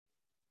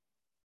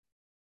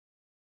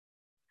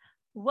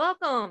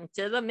Welcome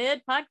to the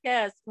Mid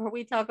Podcast, where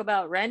we talk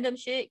about random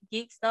shit,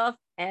 geek stuff,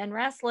 and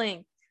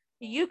wrestling.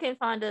 You can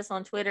find us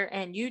on Twitter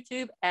and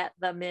YouTube at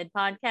the Mid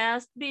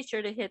Podcast. Be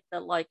sure to hit the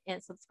like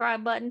and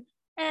subscribe button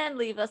and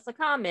leave us a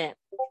comment.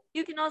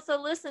 You can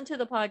also listen to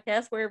the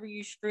podcast wherever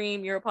you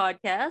stream your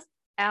podcast,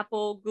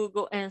 Apple,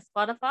 Google, and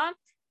Spotify.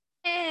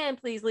 And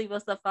please leave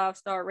us a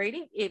 5-star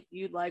rating if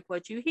you like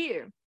what you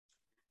hear.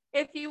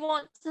 If you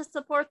want to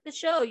support the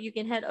show, you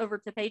can head over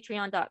to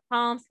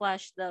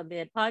patreon.com/the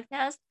mid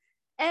podcast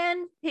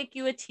and pick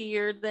you a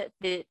tier that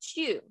fits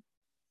you.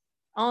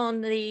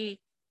 On the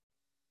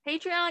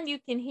Patreon, you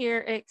can hear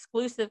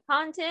exclusive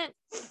content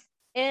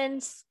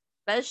and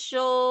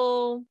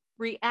special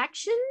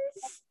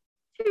reactions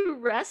to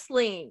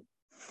wrestling.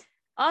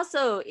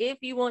 Also, if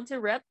you want to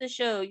rep the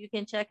show, you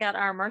can check out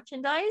our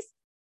merchandise.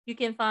 You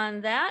can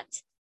find that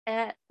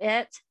at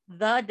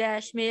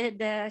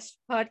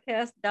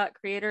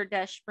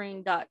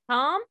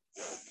the-mid-podcast.creator-spring.com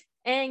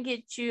and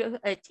get you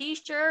a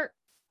t-shirt,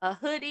 a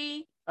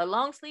hoodie, a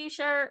long sleeve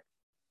shirt,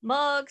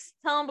 mugs,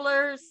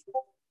 tumblers.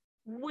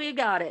 We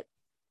got it.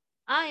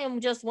 I am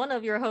just one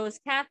of your hosts,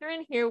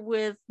 Catherine, here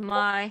with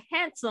my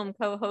handsome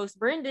co-host,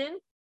 Brendan.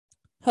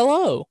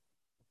 Hello.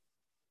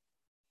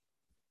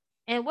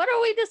 And what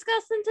are we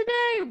discussing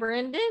today,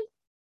 Brendan?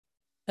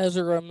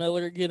 Ezra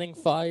Miller getting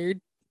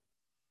fired.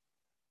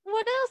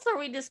 What else are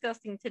we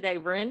discussing today,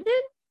 Brendan?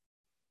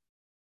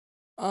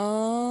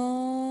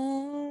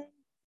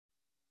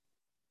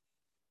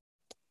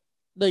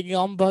 The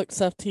Young Bucks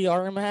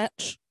FTR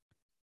match.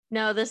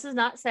 No, this is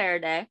not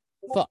Saturday.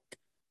 Fuck.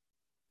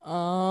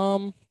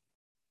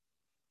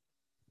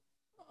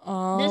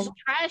 This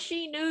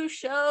trashy new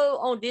show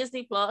on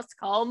Disney Plus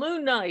called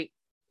Moonknight.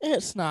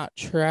 It's not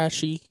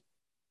trashy.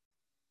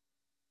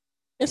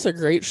 It's a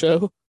great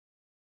show.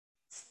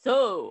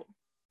 So,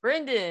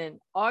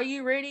 Brendan, are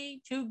you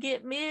ready to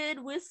get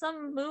mid with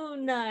some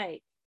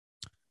Moonknight?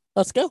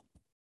 Let's go.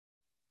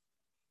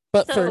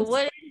 But So, first,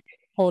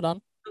 hold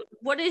on.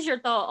 What is your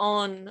thought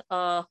on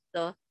the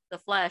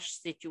Flash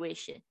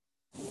situation?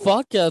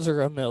 Fuck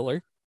Ezra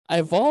Miller.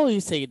 I've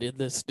always hated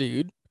this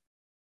dude.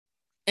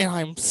 And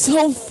I'm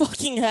so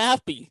fucking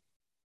happy.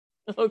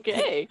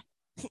 Okay.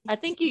 I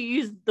think you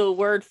used the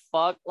word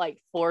fuck like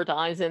 4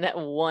 times in that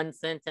one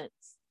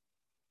sentence.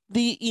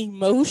 The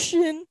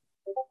emotion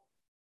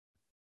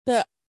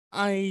that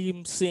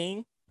I'm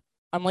seeing,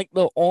 I'm like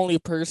the only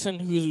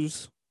person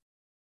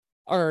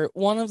or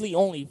one of the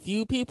only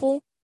few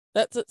people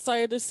that's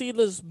excited to see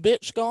this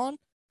bitch gone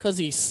because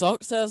he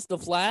sucks as the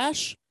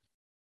Flash.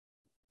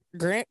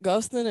 Grant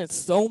Gustin is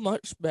so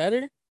much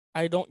better.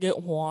 I don't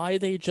get why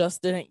they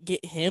just didn't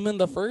get him in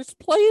the first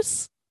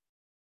place.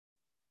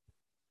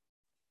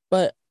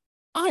 But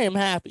I am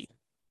happy.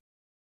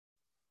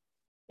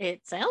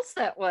 It sounds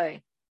that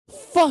way.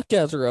 Fuck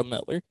Ezra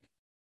Miller.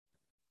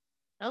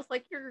 Sounds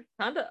like you're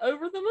kind of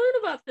over the moon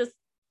about this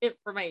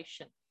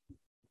information.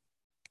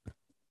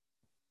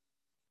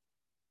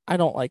 I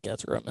don't like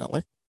Ezra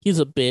Miller. He's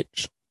a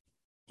bitch.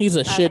 He's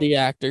a shitty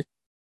actor.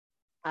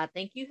 I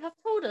think you have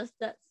told us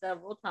that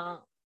several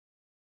times.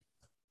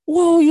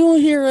 Well, you'll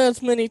hear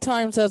as many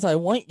times as I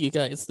want you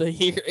guys to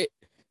hear it.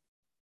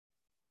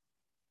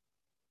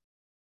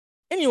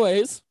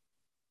 Anyways.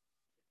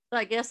 So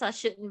I guess I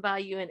shouldn't buy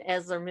you an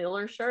Ezra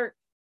Miller shirt.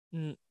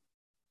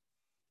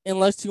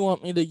 Unless you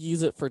want me to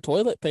use it for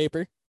toilet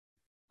paper.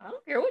 I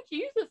don't care what you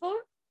use it for.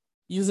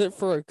 Use it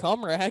for a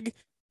cum rag.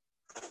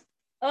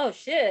 Oh,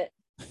 shit.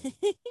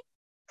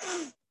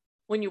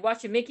 When you're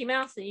watching Mickey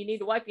Mouse and you need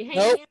to wipe your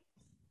hands. Nope.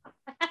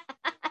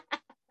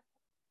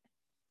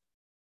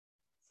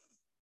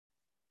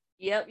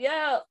 Yep.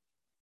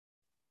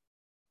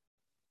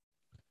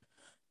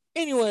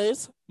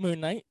 Anyways,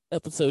 Moonknight,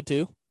 episode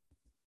 2.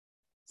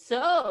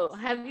 So,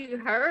 have you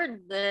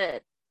heard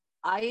that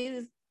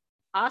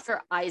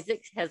Oscar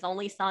Isaacs has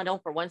only signed on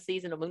for 1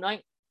 season of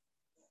Moonknight?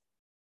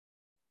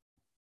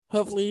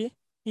 Hopefully,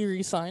 he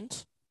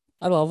resigns.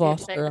 I love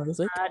Oscar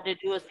Isaac. To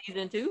do a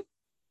season 2?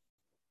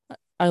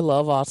 I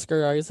love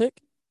Oscar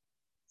Isaac.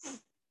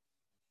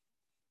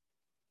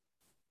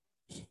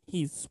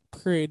 He's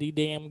pretty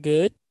damn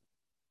good.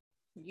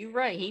 You're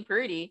right. He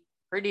pretty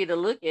to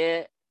look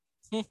at.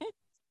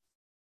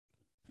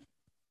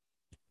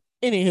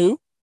 Anywho, I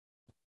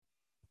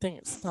think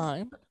it's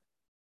time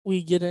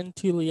we get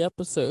into the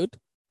episode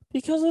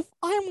because if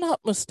I'm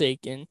not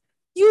mistaken,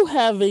 you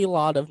have a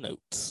lot of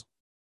notes.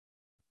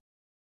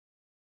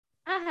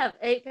 I have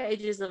 8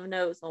 pages of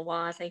notes on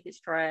why I think it's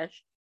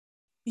trash.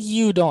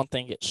 You don't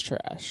think it's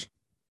trash?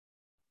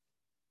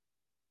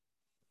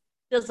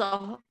 Does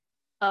a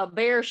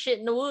bear shit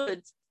in the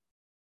woods?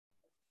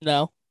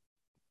 No.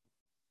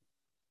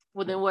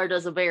 Well, then where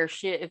does a bear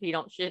shit if he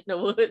don't shit in the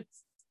woods?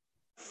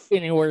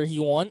 Anywhere he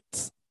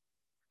wants.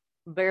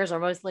 Bears are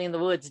mostly in the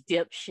woods,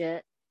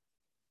 dipshit.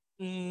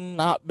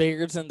 Not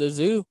bears in the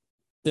zoo.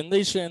 Then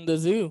they shit in the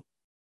zoo.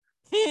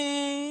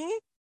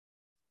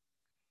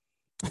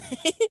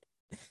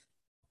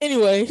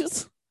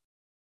 Anyways.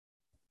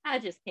 I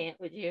just can't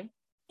with you.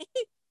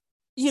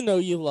 You know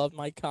you love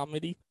my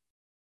comedy.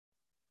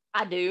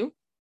 I do.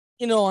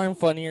 You know I'm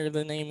funnier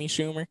than Amy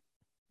Schumer.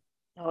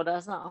 Oh,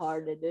 that's not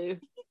hard to do.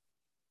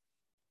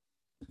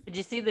 Did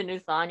you see the new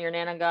sign your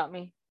Nana got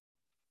me?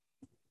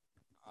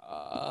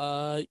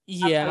 I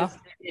Yeah.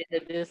 posted it in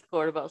the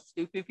Discord about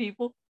stupid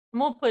people. I'm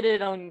gonna put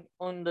it on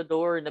the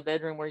door in the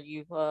bedroom where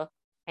you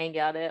hang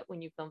out at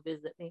when you come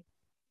visit me.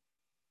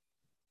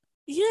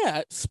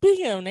 Yeah,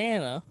 speaking of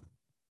Nana,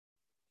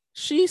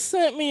 she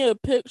sent me a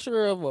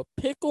picture of a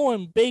pickle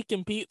and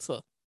bacon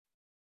pizza.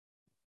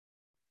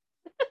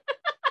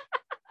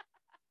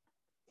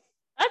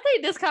 I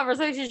think this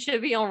conversation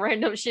should be on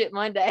Random Shit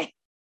Monday.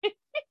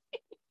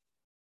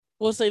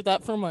 We'll save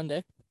that for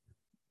Monday.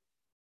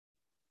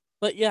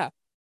 But yeah,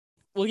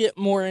 we'll get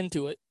more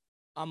into it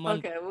on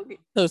Monday. Okay,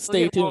 so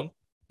stay tuned.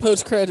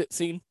 Post-credit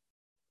scene.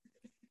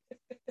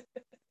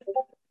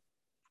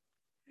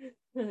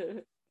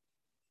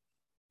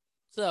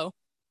 So,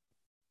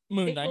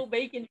 Moonknight. Pickle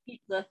bacon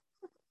pizza.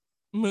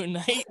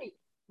 Moonknight.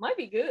 Might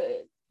be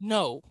good.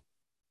 No.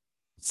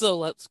 So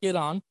let's get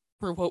on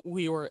for what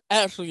we were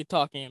actually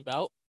talking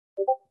about.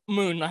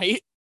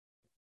 Moonknight.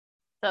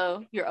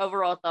 So, your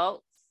overall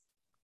thoughts?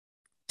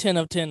 10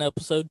 of 10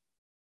 episode.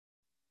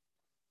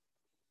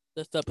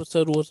 This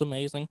episode was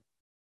amazing.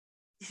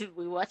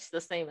 We watched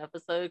the same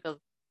episode because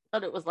I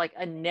thought it was like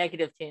a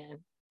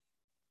 -10.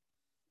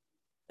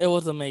 It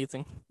was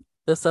amazing.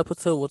 This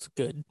episode was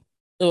good.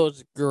 It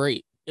was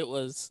great. It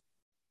was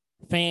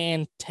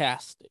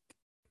fantastic.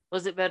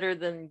 Was it better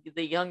than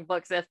the Young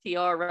Bucks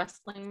FTR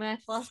wrestling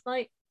match last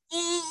night?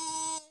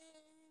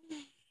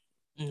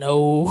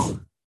 No.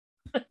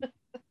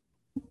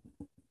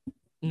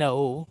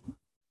 No.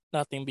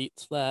 Nothing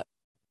beats that.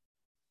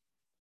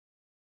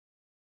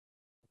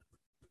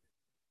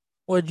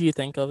 What did you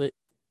think of it?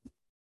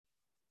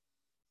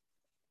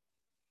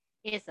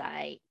 It's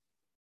alright.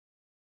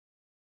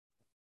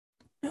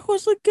 It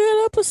was a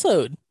good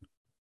episode.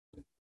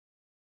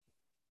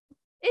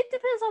 It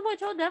depends on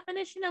what your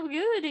definition of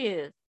good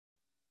is.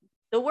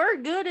 The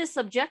word good is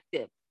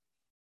subjective.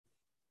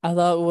 I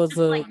thought it was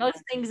Just like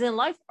most things in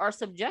life are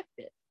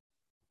subjective.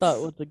 Thought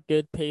it was a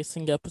good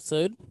pacing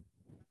episode.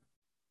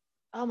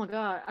 Oh my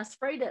god, I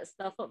sprayed that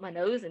stuff up my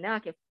nose and now I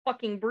can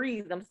fucking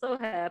breathe. I'm so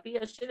happy.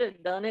 I should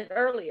have done it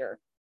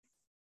earlier.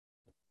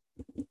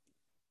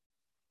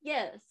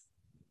 Yes.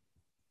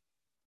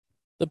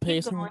 The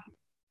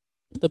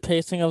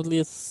pacing of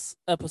this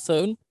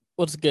episode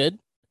was good.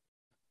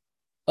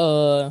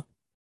 Got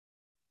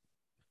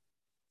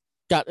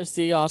to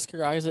see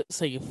Oscar Isaac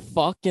say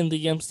fuck in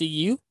the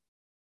MCU.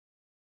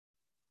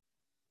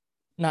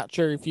 Not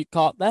sure if you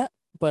caught that,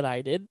 but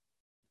I did.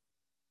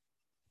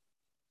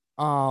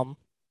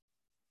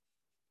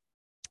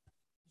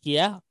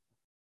 Yeah.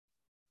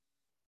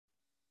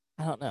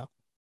 I don't know.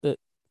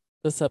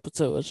 This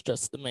episode was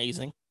just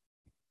amazing.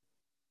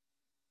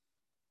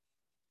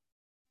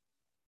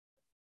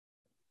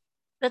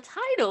 The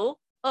title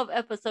of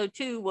episode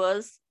 2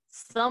 was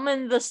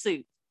Summon the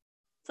Suit.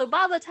 So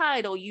by the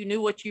title, you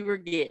knew what you were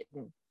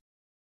getting.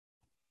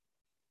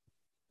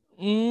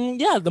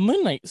 Yeah, the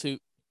Moonknight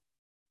suit.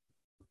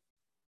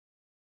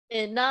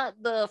 And not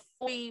the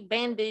fully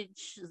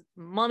bandaged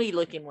mummy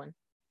looking one.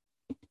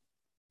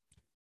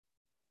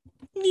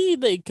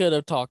 They could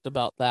have talked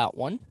about that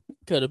one.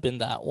 Could have been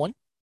that one.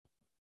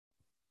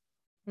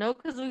 No,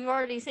 because we've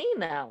already seen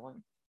that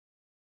one.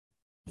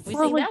 We've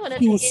For seen like that one at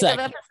the 2 end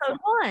seconds. of episode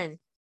 1.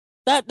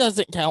 That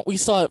doesn't count. We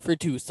saw it for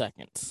 2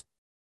 seconds.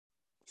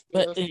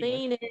 Still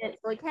seen it,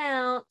 so it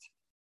counts.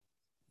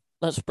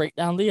 Let's break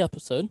down the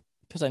episode,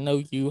 because I know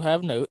you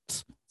have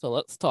notes. So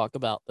let's talk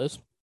about this.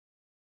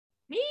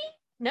 Me?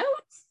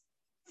 Notes?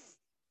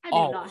 I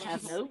do not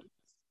have notes.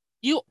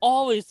 You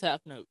always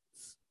have notes.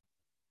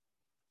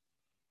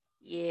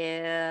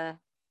 Yeah.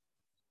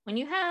 When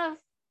you have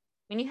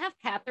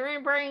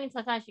Catherine brain,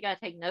 sometimes you gotta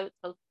take notes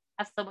because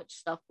I have so much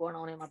stuff going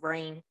on in my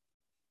brain.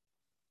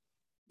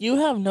 You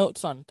have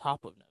notes on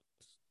top of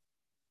notes.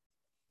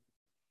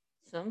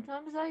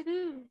 Sometimes I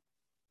do.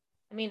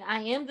 I mean,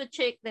 I am the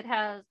chick that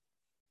has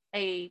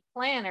a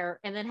planner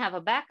and then have a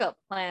backup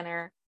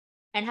planner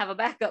and have a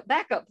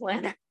backup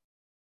planner.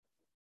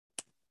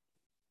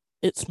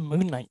 It's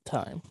Moonknight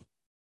time.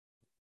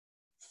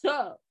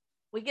 So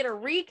we get a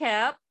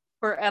recap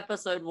for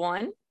episode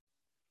 1.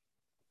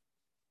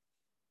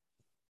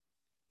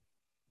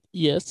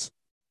 Yes.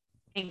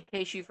 In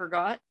case you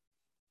forgot.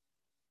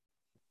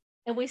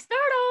 And we start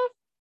off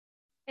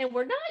and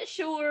we're not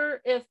sure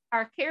if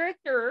our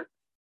character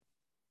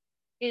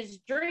is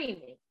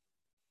dreaming.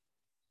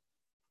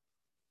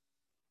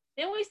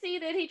 Then we see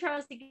that he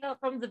tries to get up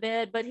from the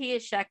bed, but he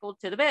is shackled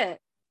to the bed.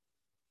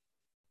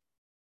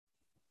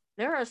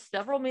 There are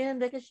several men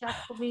that can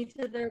shackle me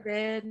to their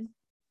bed.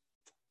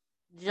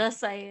 Just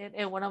saying.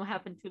 And one of them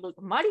happened to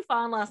look mighty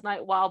fine last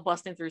night while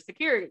busting through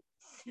security.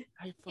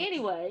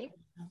 Anyway.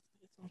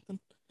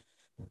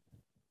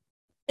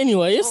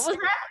 Anyways. What was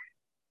that?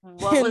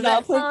 What was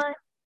that, son?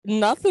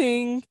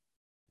 Nothing.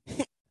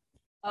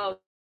 Oh,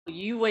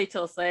 you wait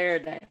till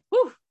Saturday.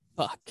 Whew.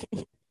 Fuck.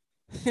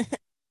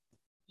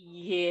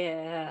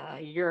 Yeah,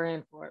 you're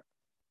in for it.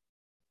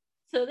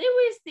 So then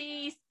we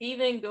see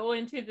Steven go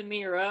into the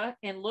mirror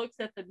and looks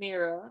at the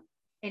mirror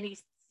and he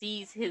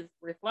sees his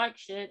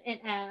reflection and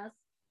asks,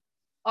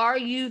 "Are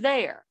you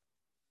there?"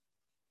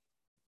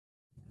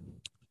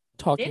 Then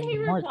Talking he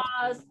to Mark.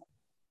 replies,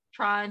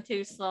 trying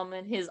to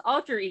summon his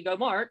alter ego,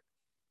 Mark,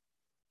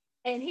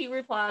 and he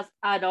replies,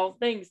 "I don't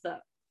think so."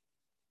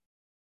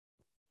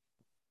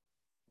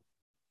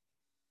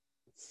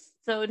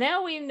 So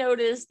now we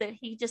notice that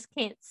he just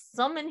can't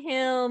summon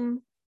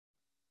him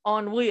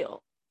on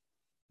will.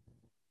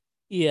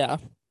 Yeah.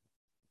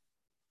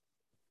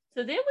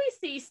 So then we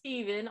see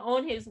Steven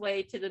on his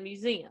way to the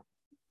museum.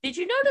 Did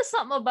you notice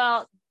something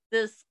about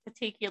this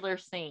particular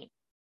scene?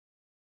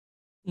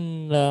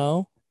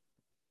 No.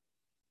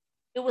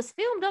 It was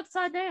filmed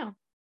upside down.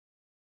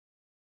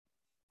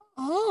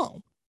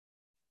 Oh.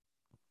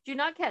 Did you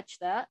not catch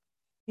that?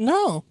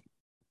 No.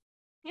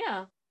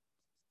 Yeah.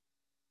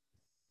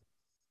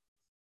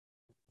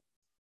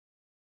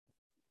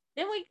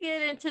 Then we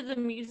get into the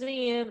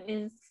museum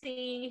and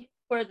see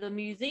where the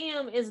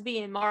museum is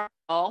being marked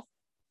off,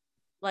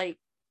 like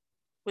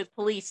with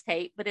police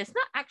tape, but it's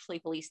not actually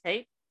police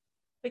tape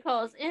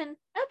because in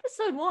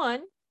episode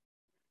 1,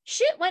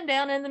 shit went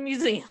down in the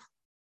museum.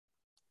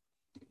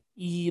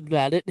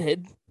 That it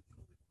did.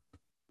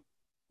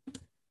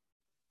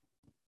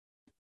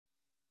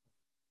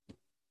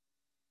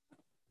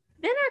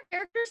 Then our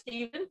character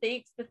Steven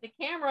thinks that the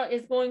camera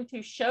is going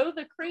to show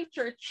the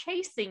creature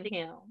chasing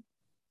him.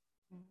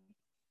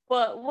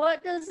 But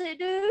what does it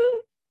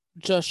do?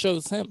 Just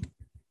shows him.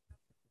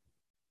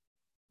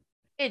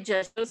 It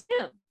just shows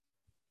him.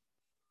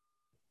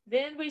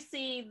 Then we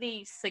see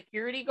the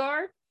security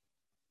guard.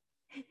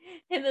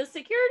 And the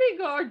security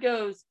guard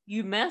goes,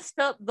 "You messed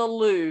up the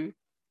loo."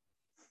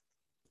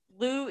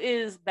 Loo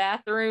is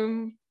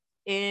bathroom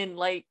in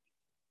like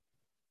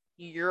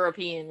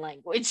European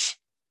language.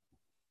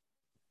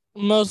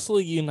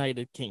 Mostly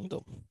United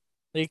Kingdom.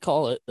 They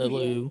call it the Yeah.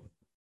 loo.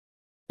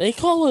 They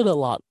call it a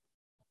lot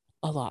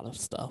of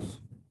stuff.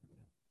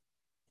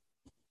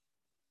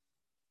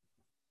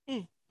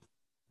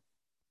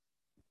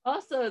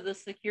 Also, the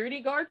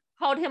security guard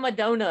called him a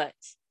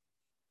donut.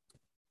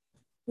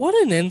 What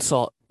an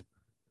insult.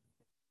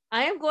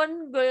 I am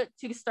going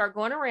to start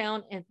going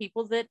around and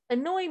people that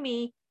annoy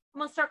me, I'm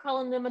going to start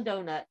calling them a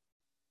donut.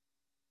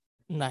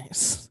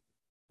 Nice.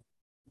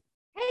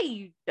 Hey,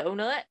 you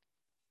donut.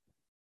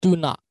 Do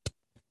not.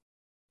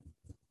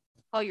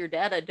 Call your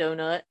dad a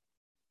donut.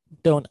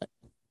 Donut.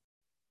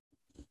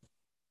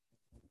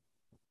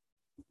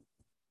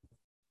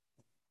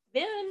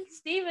 Then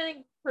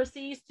Stephen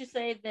proceeds to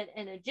say that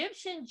an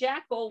Egyptian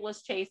jackal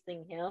was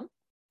chasing him.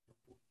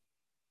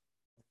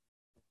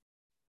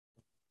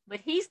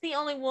 But he's the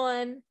only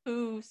one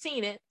who's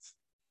seen it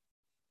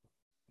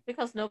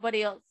because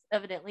nobody else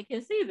evidently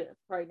can see this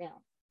right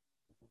now.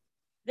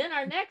 Then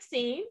our next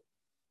scene,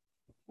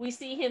 we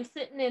see him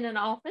sitting in an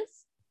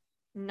office.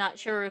 Not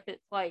sure if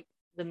it's like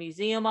the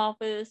museum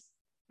office,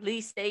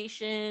 police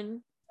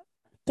station.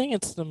 I think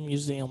it's the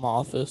museum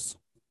office.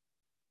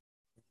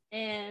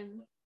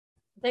 And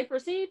they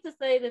proceed to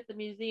say that the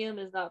museum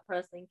is not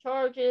pressing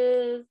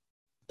charges.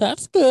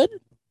 That's good.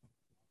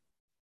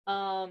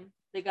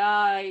 The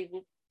guy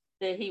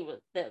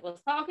that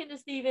was talking to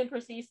Stephen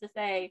proceeds to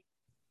say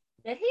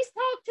that he's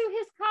talked to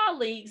his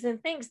colleagues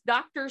and thinks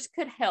doctors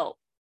could help.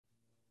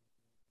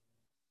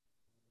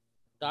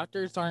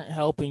 Doctors aren't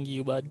helping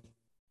you, bud.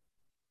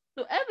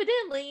 So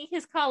evidently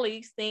his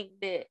colleagues think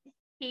that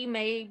he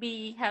may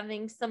be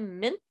having some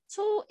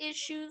mental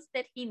issues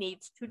that he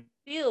needs to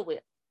deal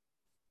with.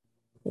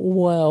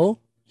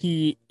 Well,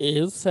 he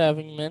is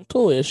having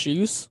mental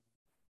issues.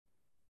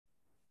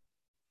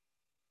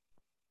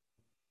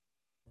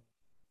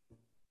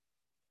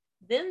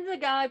 Then the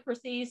guy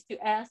proceeds to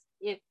ask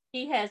if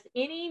he has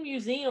any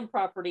museum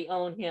property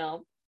on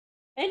him.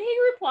 And he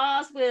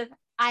replies with,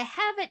 "I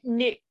haven't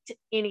nicked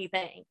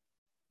anything."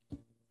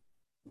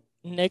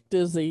 Nicked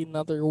is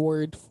another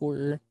word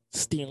for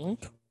stealing.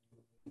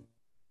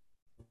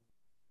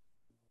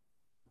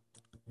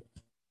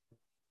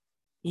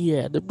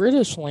 Yeah, the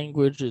British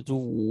language is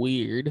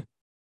weird.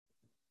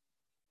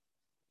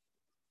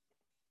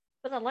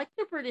 But I like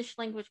the British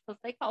language because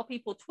they call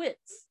people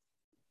twits.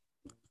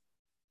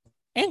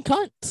 And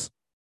cunts.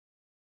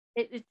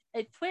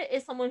 A twit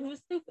is someone who's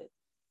stupid.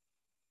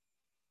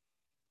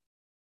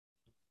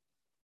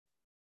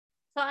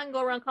 So I can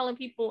go around calling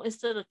people,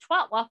 instead of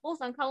twat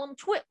waffles, I can call them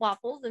twit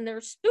waffles, and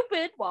they're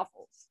stupid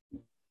waffles.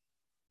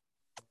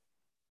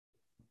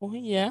 Well,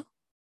 yeah.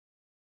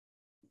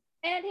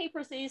 And he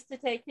proceeds to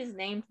take his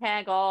name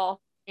tag off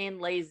and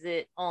lays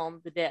it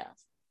on the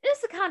desk.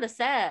 This is kind of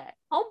sad.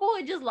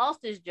 Homeboy just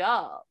lost his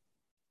job.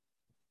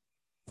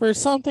 For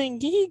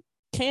something he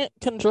can't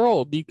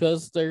control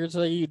because there's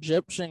an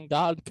Egyptian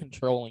god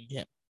controlling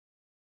him.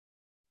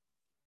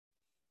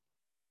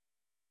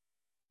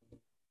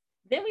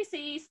 Then we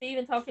see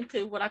Steven talking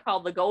to what I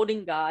call the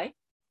golden guy.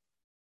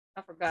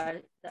 I forgot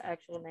the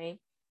actual name.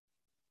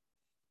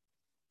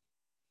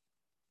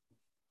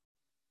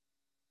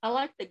 I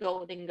like the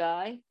golden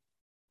guy.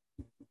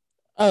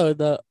 Oh,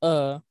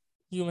 the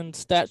human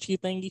statue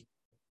thingy.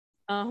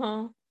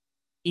 Uh-huh.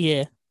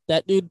 Yeah,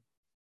 that dude.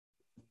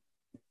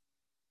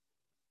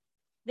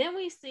 Then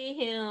we see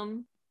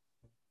him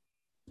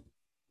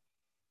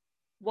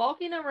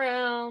walking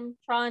around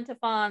trying to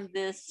find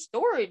this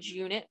storage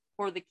unit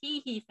for the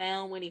key he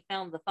found when he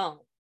found the phone.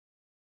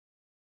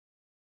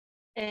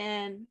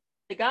 And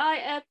the guy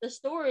at the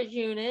storage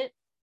unit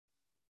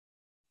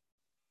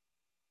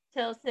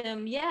tells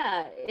him,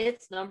 yeah,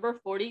 it's number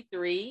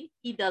 43.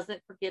 He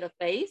doesn't forget a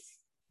face.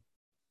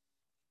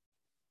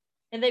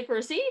 And they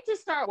proceed to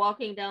start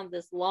walking down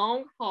this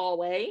long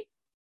hallway.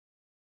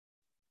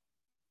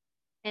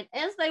 And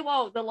as they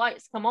walk, the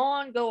lights come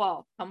on, go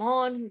off, come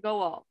on,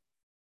 go off.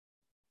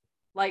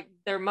 Like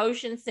they're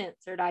motion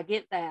censored. I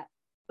get that.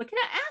 But can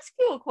I ask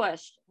you a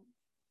question?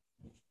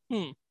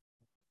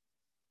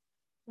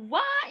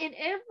 Why in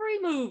every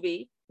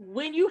movie,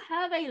 when you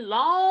have a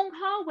long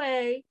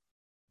hallway,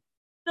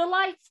 the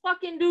lights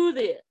fucking do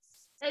this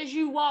as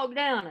you walk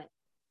down it?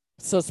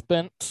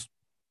 Suspense.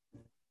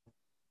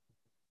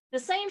 The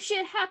same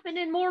shit happened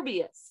in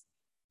Morbius.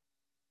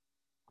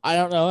 I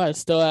don't know. I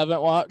still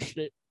haven't watched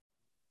it.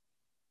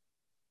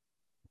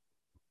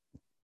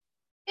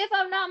 If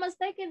I'm not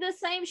mistaken, the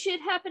same shit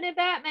happened in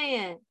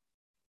Batman.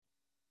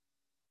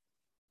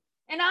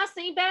 And I've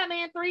seen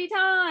Batman 3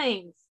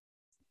 times.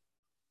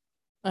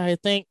 I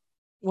think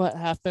what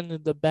happened to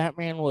the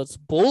Batman was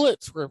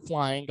bullets were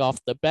flying off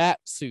the bat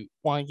suit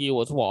while he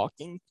was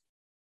walking.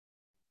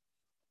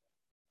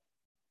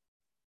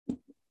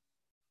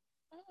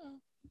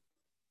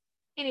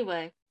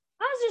 Anyway,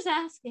 I was just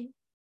asking.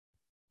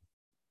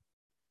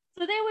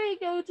 So then we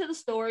go to the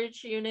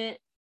storage unit,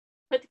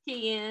 put the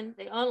key in,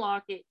 they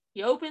unlock it.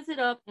 He opens it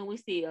up and we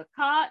see a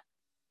cot,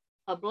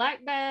 a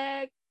black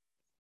bag.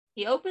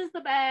 He opens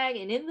the bag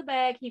and in the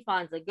bag he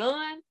finds a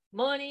gun,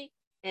 money,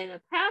 and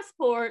a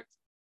passport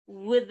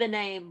with the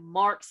name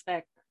Mark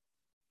Spector.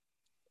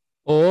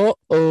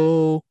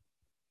 Uh-oh.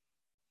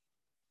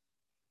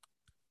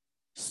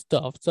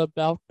 Stuff's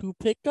about to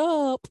pick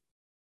up.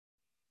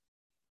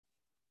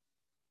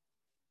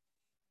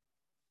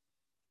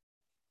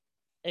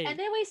 Hey. And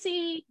then we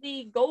see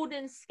the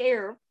golden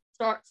scarab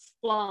starts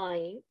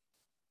flying.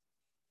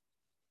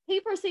 He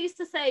proceeds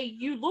to say,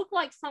 you look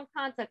like some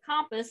kind of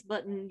compass,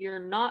 but you're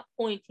not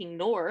pointing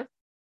north.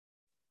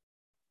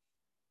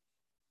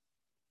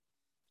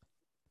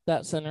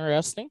 That's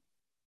interesting.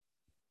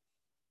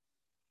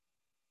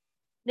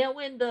 Now,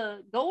 when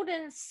the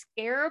golden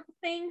scarab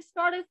thing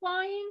started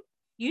flying,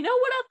 you know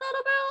what I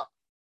thought about?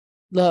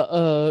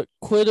 The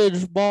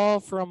Quidditch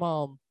ball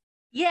from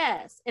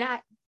Yes, and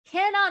I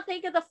cannot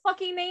think of the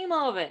fucking name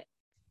of it.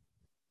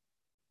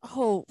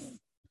 Oh,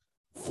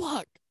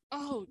 fuck.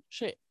 Oh,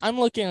 shit. I'm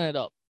looking it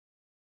up.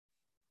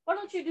 Why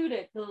don't you do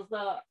that? Because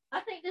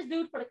I think this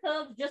dude for the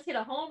Cubs just hit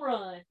a home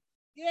run.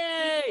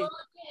 Yay!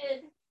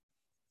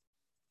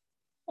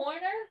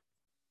 Pointer?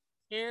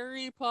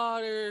 Harry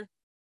Potter.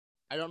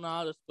 I don't know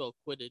how to spell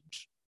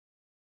Quidditch.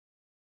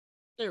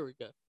 There we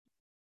go.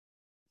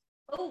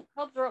 Oh,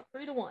 Cubs are up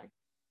 3-1.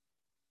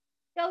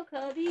 Go,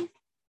 Cubbies.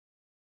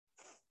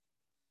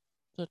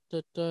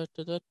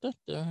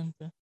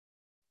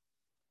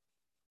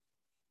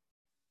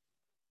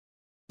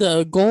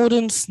 The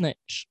golden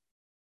snitch.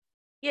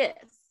 Yes.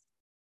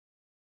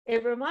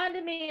 It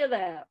reminded me of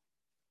that.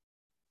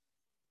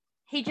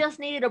 He just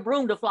needed a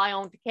broom to fly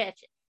on to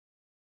catch it.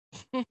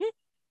 Then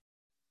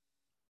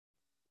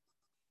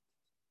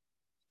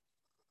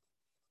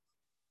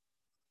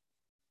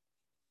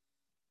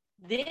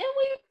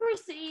we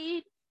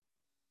proceed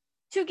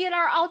to get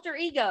our alter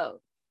ego.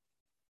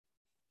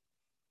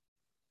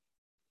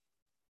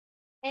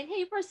 And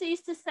he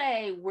proceeds to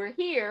say, we're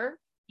here.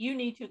 You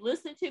need to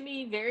listen to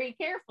me very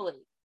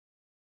carefully.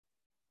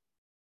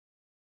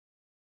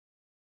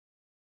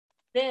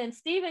 Then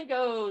Stephen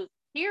goes,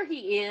 here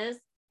he is,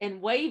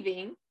 and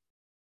waving.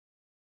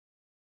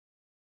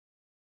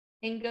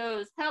 And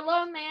goes,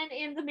 hello, man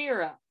in the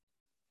mirror.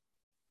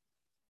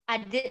 I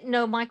didn't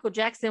know Michael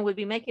Jackson would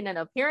be making an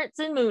appearance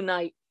in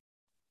Moonknight.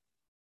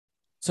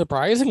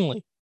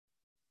 Surprisingly.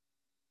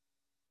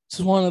 It's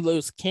one of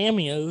those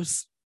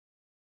cameos.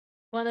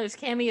 One of those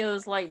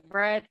cameos like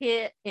Brad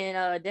Pitt in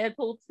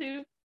Deadpool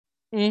 2.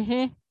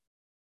 Mm-hmm.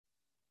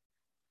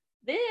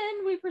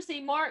 Then we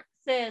proceed. Mark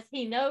says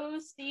he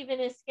knows Stephen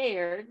is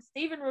scared.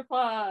 Stephen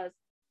replies,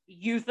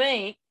 you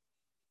think?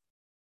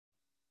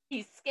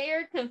 He's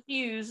scared,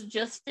 confused,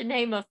 just to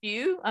name a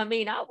few. I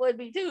mean, I would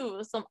be too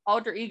if some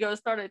alter ego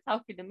started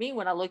talking to me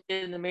when I looked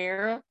in the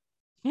mirror.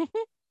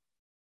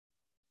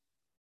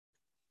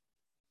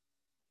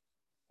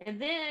 And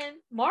then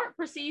Mark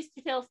proceeds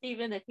to tell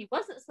Stephen that he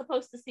wasn't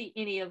supposed to see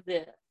any of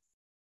this.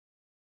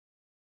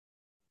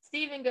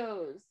 Stephen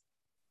goes,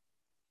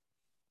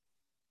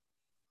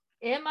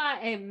 am I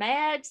a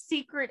mad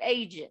secret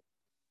agent?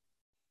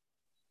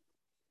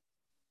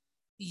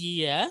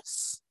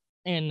 Yes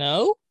and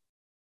no.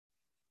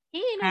 He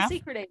ain't no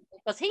secret agent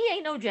because he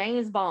ain't no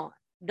James Bond.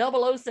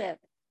 007.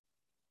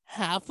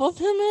 Half of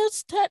him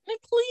is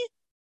technically.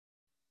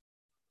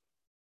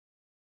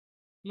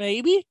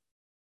 Maybe.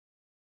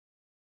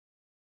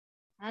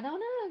 I don't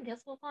know.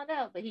 Guess we'll find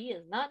out. But he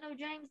is not no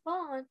James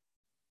Bond.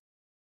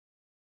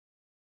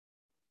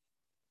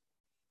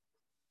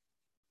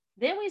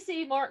 Then we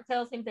see Mark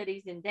tells him that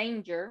he's in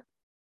danger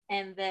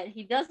and that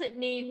he doesn't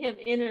need him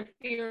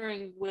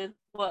interfering with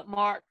what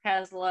Mark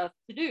has left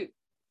to do,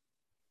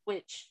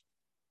 which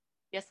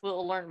I guess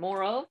we'll learn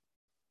more of.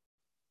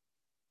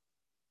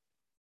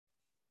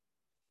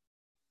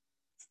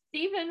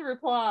 Stephen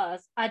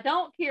replies, I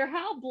don't care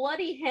how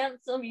bloody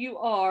handsome you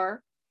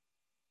are.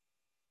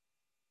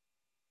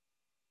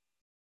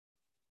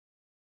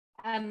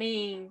 I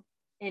mean,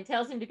 and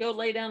tells him to go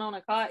lay down on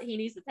a cot. He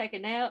needs to take a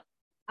nap.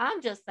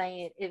 I'm just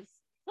saying, if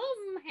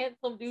some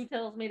handsome dude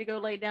tells me to go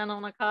lay down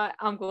on a cot,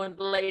 I'm going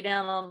to lay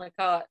down on the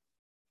cot.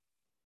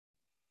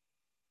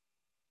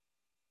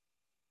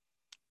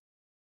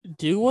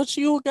 Do what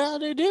you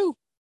gotta do.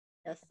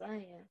 Yes, I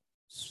am.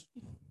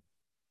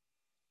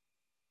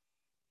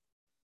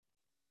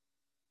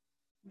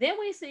 Then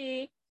we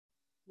see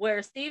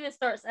where Steven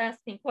starts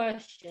asking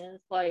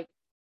questions like,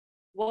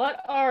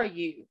 what are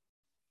you?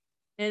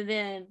 And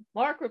then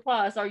Mark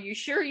replies, are you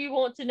sure you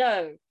want to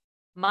know?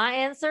 My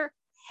answer,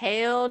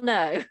 hell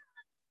no.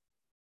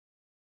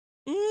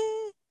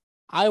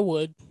 I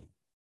would.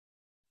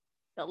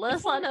 The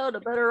less I know, the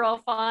better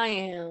off I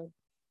am.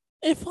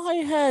 If I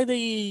had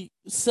a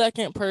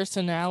second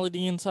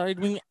personality inside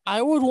me,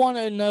 I would want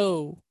to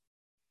know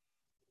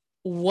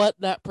what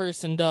that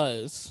person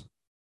does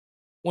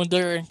when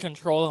they're in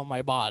control of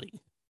my body.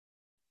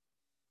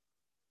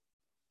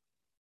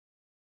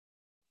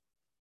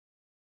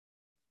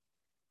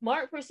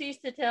 Mark proceeds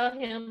to tell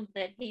him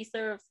that he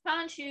serves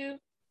Khonshu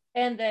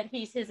and that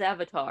he's his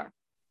avatar.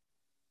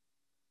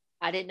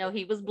 I didn't know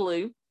he was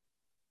blue.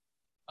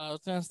 I was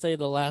going to say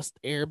The Last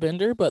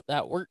Airbender, but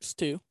that works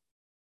too.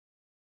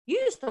 You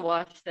used to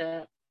watch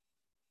that,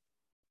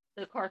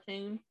 the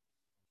cartoon.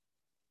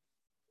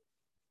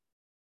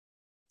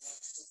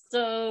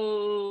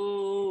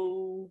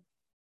 So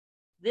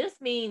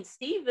this means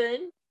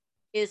Steven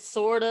is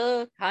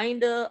sorta,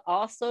 kinda,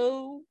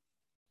 also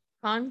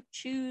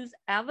Khonshu's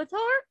avatar?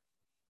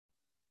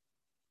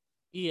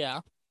 Yeah.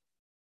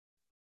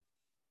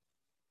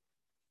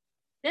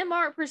 Then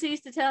Mark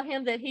proceeds to tell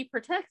him that he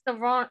protects the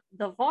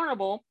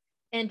vulnerable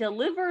and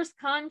delivers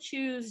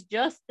Khonshu's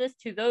justice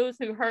to those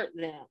who hurt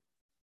them,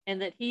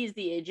 and that he's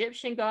the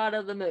Egyptian god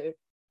of the moon.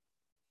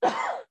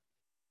 I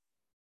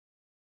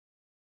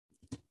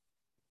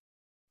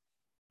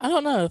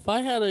don't know. If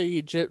I had an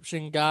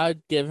Egyptian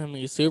god giving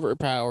me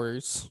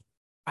superpowers,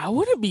 I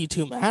wouldn't be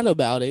too mad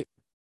about it.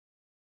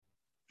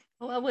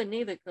 Oh, I wouldn't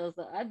either, because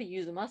I'd be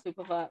using my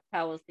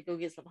superpowers to go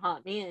get some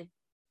hot men.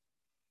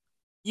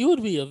 You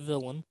would be a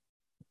villain.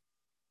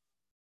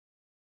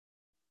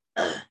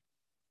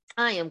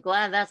 I am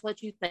glad that's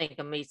what you think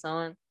of me,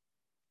 son.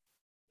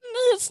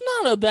 It's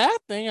not a bad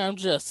thing, I'm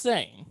just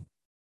saying.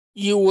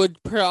 You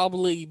would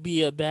probably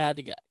be a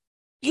bad guy.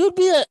 You'd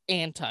be an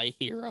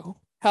anti-hero.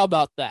 How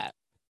about that?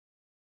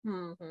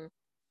 Mm-hmm.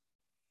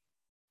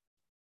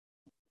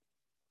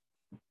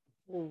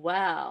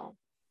 Wow.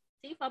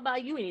 See if I buy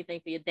you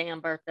anything for your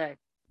damn birthday.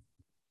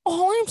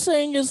 All I'm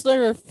saying is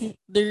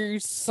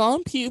there's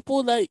some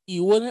people that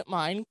you wouldn't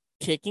mind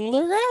kicking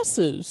their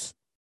asses.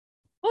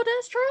 Well,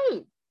 that's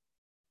true.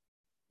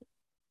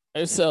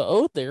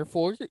 So,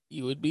 therefore,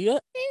 you would be an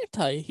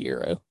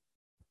anti-hero.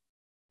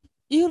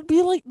 You would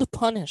be like the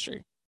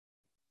Punisher.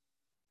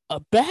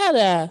 A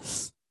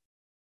badass.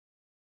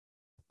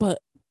 But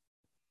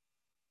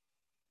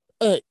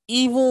an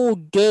evil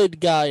good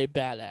guy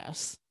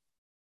badass.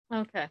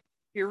 Okay.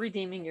 You're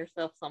redeeming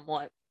yourself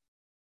somewhat.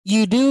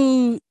 You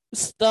do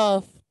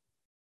stuff.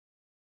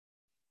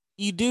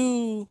 You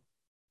do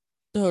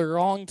the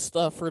wrong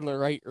stuff for the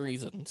right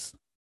reasons.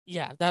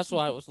 Yeah, that's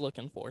what I was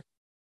looking for.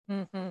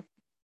 Mm-hmm.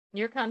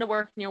 You're kind of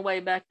working your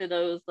way back to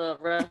those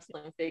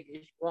wrestling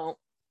figures you want.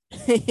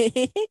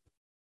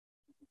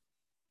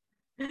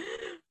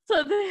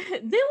 So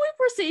then we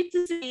proceed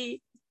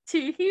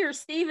to hear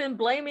Steven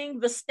blaming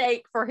the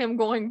steak for him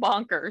going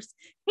bonkers.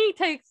 He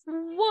takes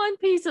one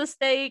piece of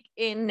steak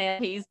and now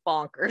he's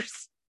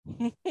bonkers.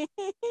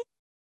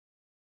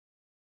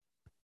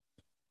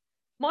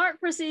 Mark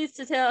proceeds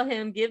to tell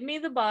him, give me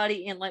the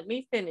body and let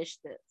me finish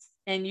this,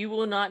 and you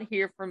will not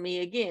hear from me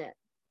again.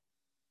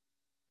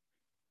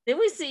 Then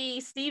we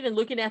see Steven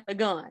looking at the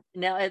gun.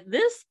 Now, at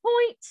this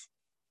point,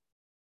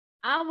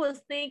 I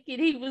was thinking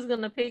he was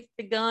going to pick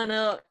the gun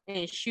up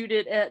and shoot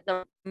it at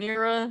the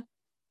mirror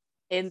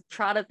and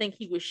try to think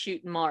he was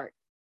shooting Mark.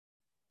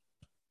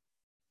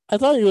 I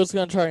thought he was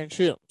going to try and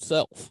shoot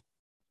himself.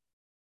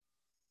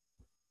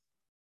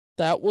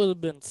 That would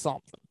have been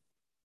something.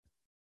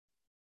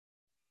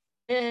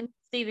 And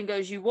Steven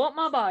goes, you want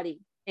my body?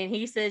 And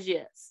he says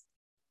yes.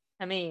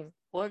 I mean,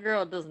 what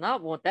girl does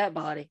not want that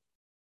body?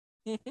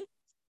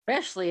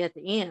 Especially at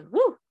the end.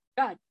 Woo!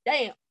 God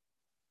damn.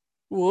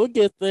 We'll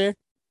get there.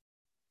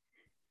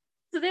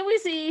 So then we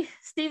see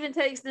Steven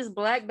takes this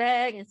black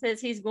bag and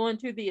says he's going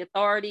to the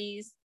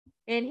authorities.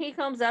 And he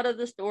comes out of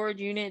the storage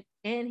unit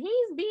and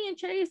he's being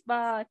chased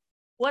by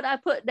what I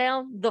put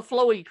down, the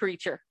flowy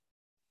creature.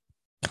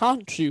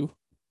 Khonshu.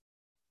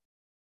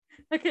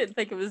 I couldn't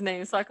think of his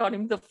name, so I called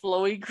him the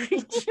flowy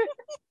creature.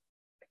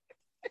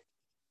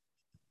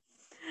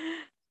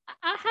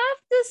 I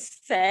have to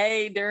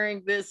say,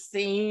 during this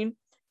scene,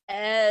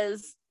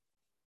 as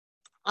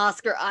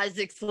Oscar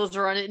Isaacs was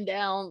running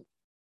down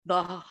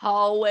the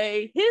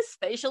hallway, his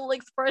facial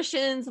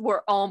expressions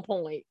were on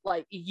point.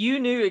 Like, you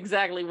knew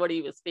exactly what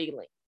he was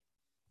feeling.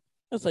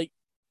 It's like,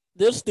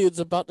 this dude's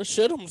about to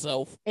shit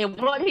himself. And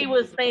what he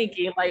was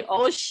thinking, like,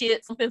 oh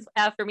shit, something's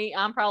after me.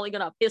 I'm probably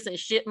gonna piss and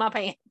shit my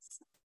pants.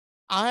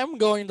 I'm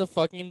going to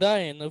fucking die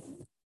in the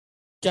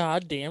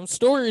goddamn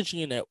storage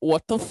unit.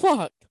 What the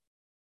fuck?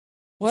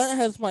 What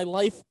has my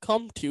life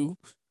come to?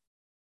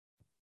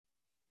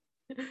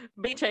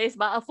 Be chased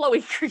by a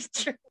flowy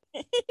creature.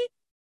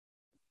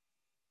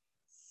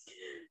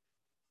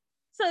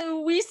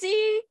 So we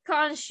see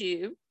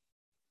Khonshu,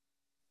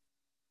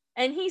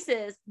 and he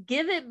says,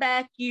 "Give it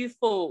back, you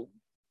fool."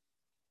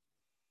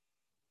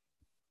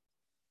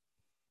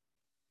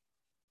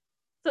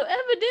 So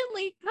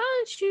evidently,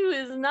 Khonshu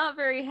is not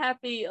very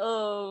happy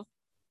of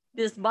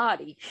this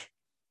body.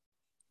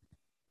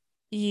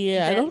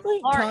 Yeah, I don't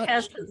think Mark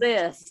has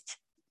possessed.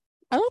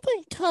 I don't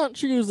think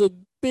Khonshu is a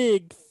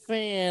big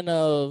fan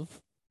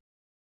of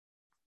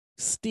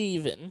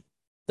Steven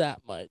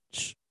that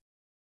much.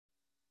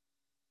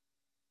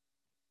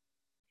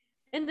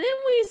 And then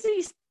we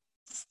see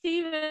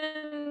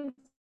Steven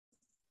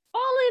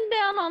falling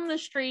down on the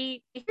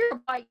street, hear a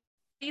bike,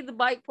 see the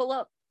bike pull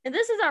up. And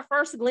this is our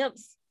first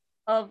glimpse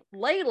of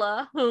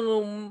Layla,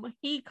 whom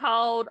he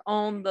called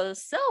on the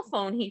cell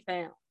phone he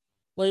found.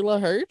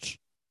 Layla Hirsch?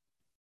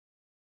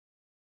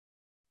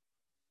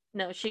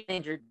 No, she's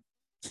injured.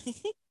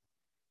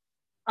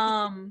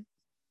 Then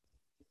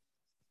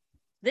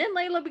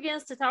Layla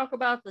begins to talk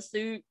about the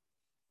suit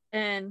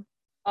and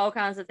all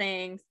kinds of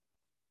things.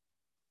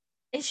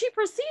 And she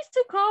proceeds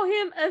to call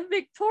him a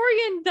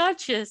Victorian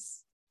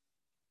Duchess.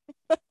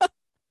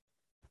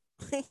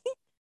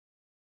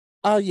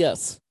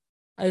 Yes.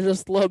 I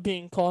just love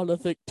being called a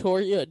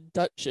Victoria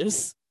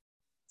Duchess.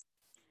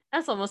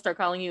 That's what I'm going to start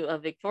calling you, a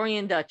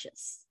Victorian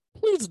Duchess.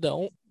 Please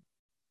don't.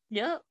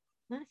 Yep,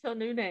 that's your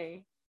new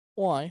name.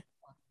 Why?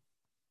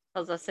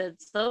 Because I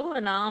said so,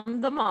 and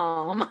I'm the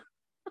mom.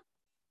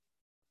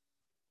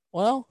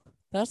 Well,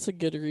 that's a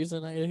good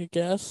reason, I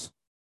guess.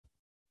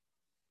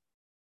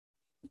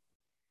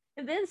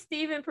 And then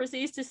Steven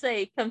proceeds to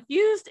say,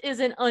 confused is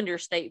an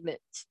understatement.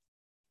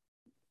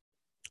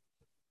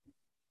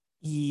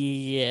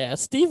 Yeah,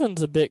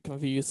 Steven's a bit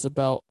confused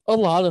about a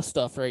lot of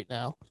stuff right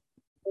now.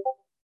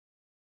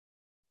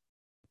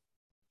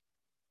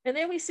 And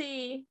then we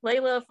see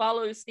Layla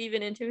follows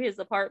Steven into his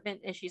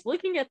apartment, and she's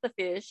looking at the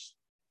fish.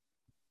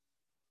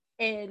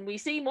 And we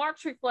see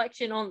Mark's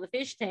reflection on the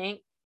fish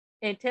tank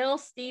and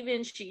tells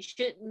Steven she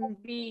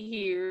shouldn't be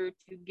here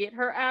to get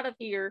her out of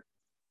here.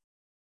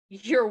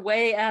 You're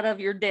way out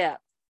of your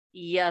depth.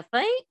 You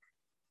think?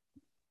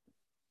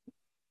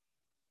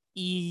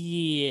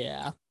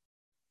 Yeah.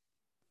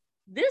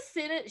 This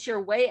sentence,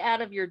 you're way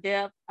out of your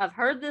depth. I've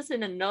heard this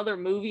in another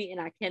movie,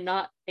 and I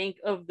cannot think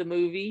of the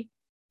movie.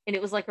 And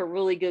it was like a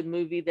really good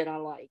movie that I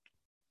like.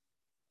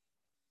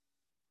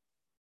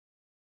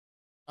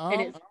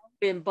 And it's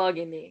been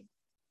bugging me.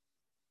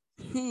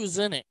 Who's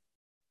in it?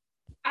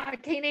 I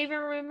can't even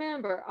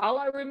remember. All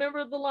I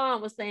remember the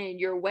line was saying,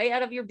 you're way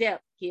out of your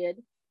depth,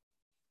 kid.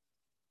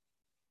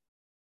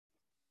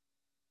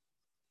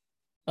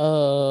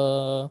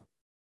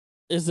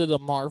 Is it a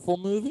Marvel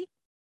movie?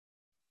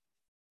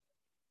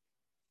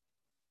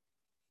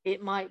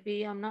 It might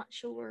be, I'm not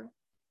sure.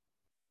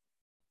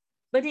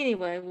 But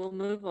anyway, we'll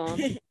move on.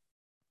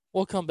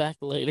 We'll come back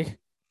later.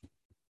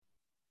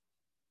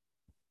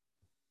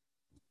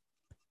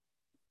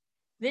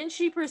 Then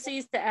she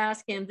proceeds to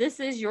ask him, this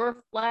is your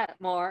flat,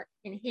 Mark.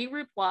 And he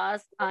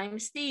replies, I'm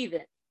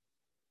Steven.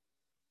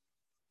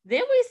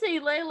 Then we see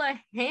Layla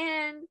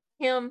hand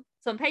him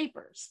some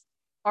papers,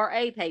 or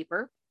a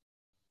paper,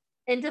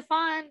 and to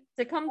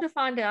come to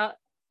find out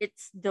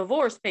it's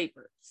divorce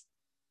papers.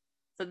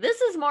 So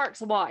this is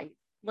Mark's wife,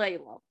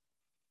 Layla.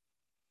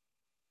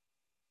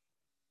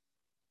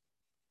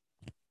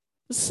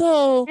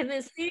 So, and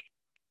then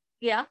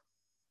yeah.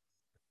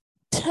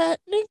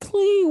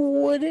 Technically,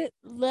 wouldn't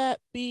that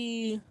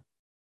be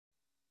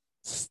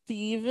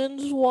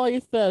Steven's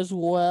wife as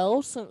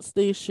well, since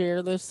they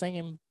share the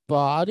same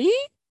body?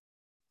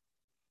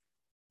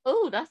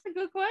 Oh, that's a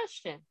good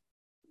question.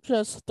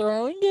 Just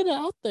throwing it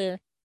out there.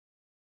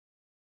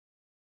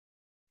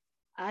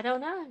 I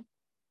don't know.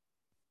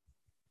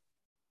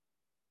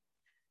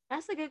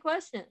 That's a good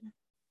question.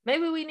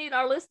 Maybe we need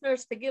our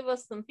listeners to give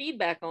us some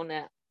feedback on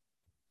that.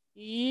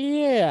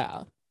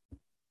 Yeah.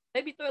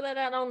 Maybe throw that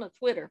out on the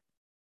Twitter.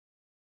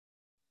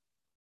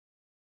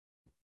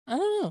 I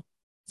don't know.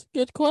 It's a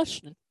good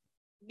question.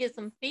 Get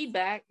some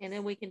feedback, and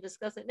then we can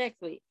discuss it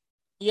next week.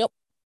 Yep.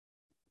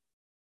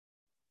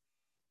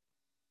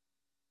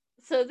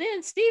 So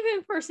then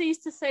Steven proceeds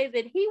to say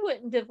that he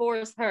wouldn't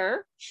divorce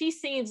her. She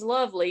seems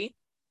lovely.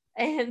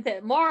 And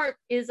that Mark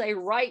is a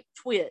right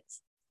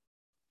Twix.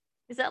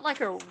 Is that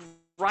like a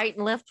right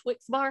and left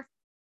Twix bar?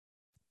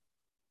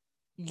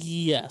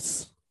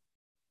 Yes.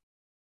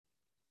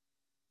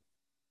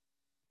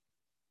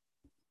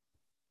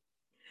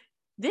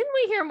 Then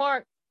we hear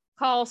Mark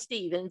call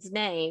Steven's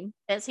name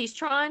as he's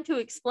trying to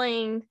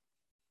explain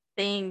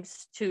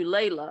things to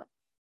Layla.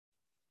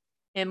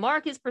 And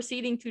Mark is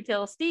proceeding to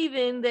tell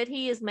Steven that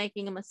he is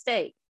making a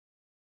mistake.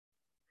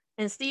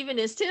 And Steven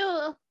is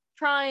still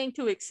trying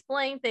to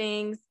explain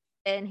things,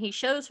 and he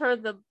shows her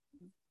the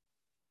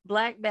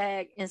black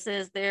bag and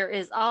says there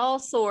is all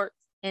sorts,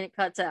 and it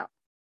cuts out.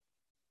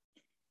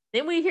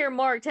 Then we hear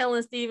Mark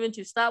telling Steven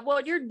to stop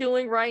what you're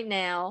doing right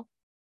now.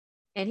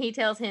 And he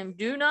tells him,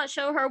 do not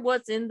show her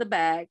what's in the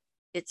bag.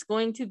 It's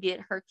going to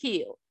get her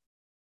killed.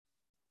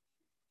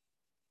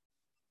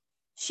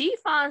 She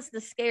finds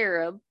the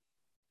scarab.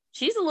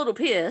 She's a little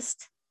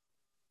pissed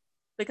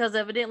because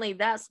evidently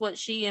that's what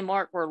she and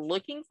Mark were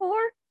looking for,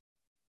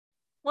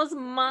 was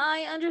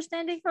my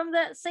understanding from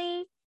that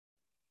scene.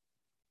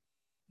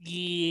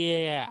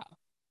 Yeah.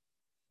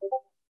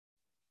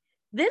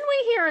 Then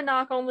we hear a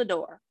knock on the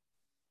door.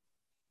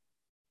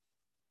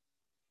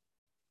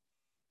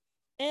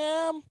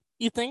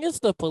 You think it's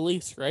the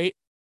police, right?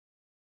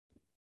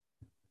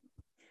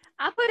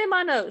 I put in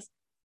my notes,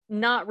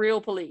 not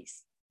real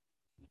police.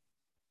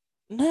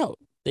 No,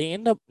 they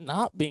end up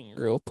not being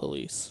real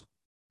police.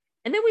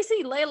 And then we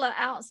see Layla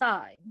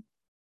outside.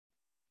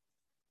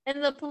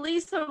 And the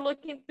police are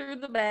looking through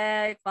the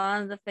bag,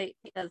 find the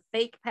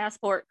fake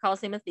passport,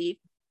 calls him a thief,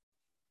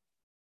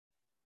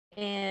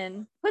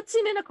 and puts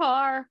him in a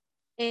car.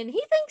 And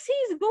he thinks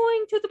he's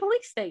going to the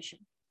police station.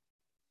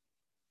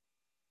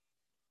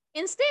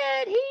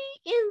 Instead, he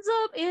ends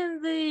up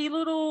in the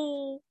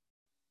little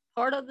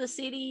part of the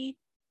city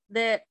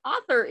that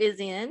Arthur is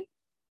in.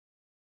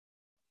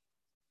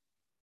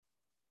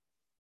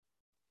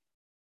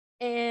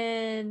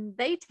 And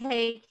they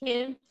take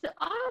him to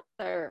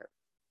Arthur.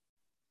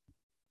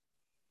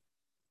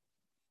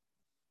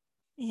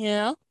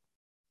 Yeah.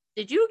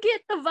 Did you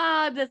get the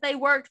vibe that they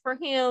worked for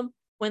him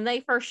when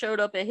they first showed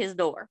up at his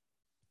door?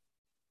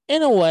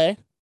 In a way.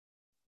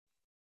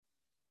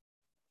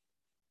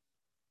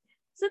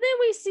 So then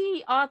we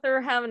see Arthur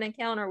have an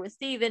encounter with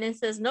Steven and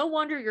says, no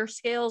wonder your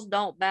scales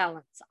don't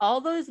balance. All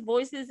those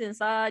voices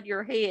inside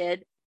your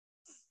head.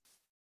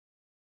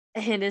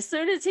 And as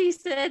soon as he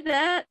said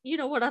that, you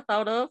know what I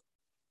thought of?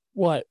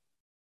 What?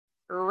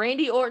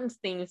 Randy Orton's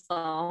theme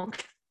song.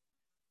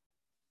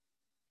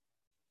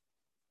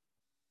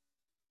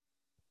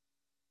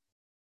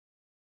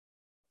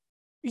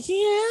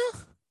 Yeah.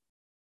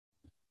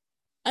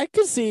 I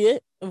could see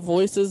it.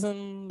 Voices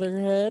in their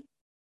head.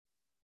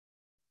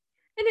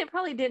 And it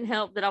probably didn't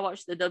help that I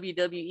watched the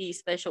WWE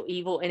Special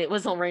Evil and it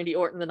was on Randy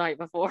Orton the night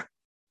before.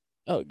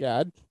 Oh,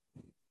 God.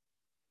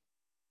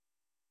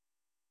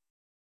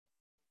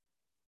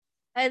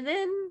 And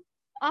then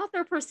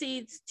Arthur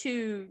proceeds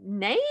to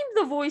name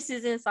the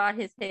voices inside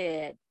his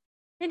head.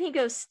 Then he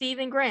goes,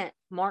 Stephen Grant,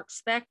 Mark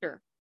Spector,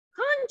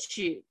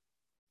 Khonshu.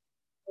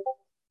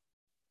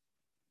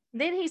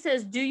 Then he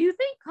says, do you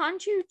think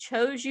Khonshu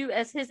chose you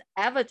as his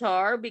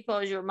avatar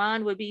because your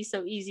mind would be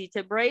so easy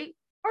to break,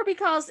 or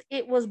because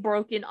it was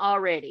broken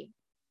already?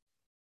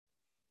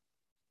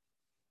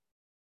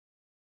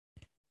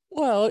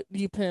 Well, it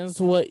depends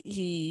what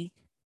he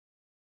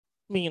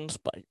means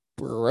by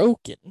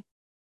broken.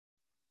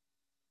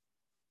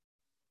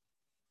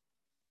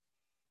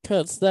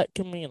 Because that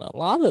can mean a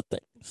lot of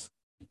things.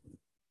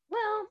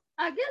 Well,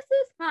 I guess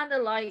it's kind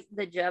of like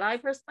the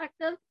Jedi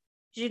perspective.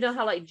 You know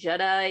how like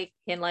Jedi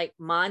can like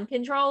mind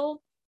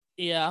control?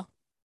 Yeah.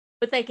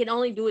 But they can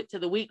only do it to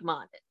the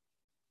weak-minded.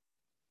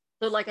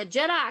 So like a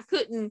Jedi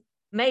couldn't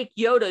make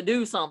Yoda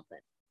do something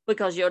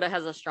because Yoda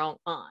has a strong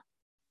mind.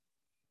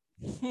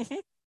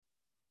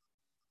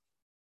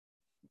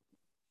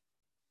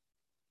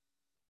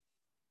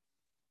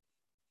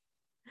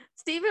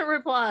 Stephen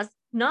replies,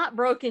 not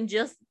broken,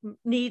 just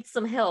needs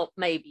some help,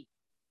 maybe.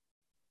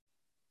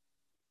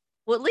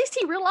 Well, at least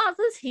he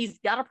realizes he's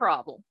got a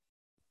problem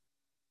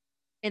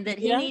and that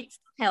he needs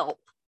help.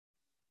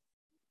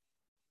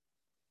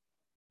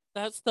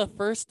 That's the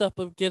first step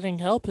of getting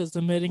help, is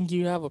admitting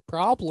you have a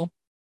problem.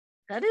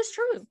 That is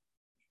true.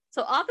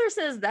 So Arthur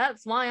says,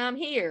 that's why I'm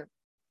here.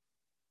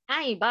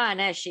 I ain't buying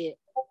that shit.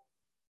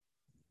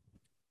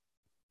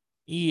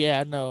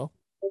 Yeah, no.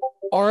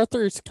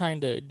 Arthur's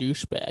kind of a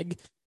douchebag.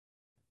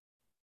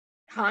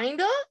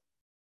 Kinda?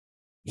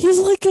 He's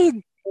like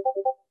a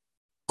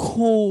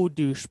cool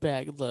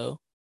douchebag, though.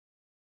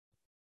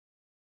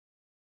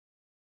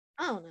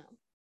 I don't know.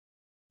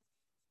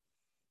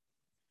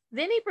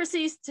 Then he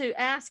proceeds to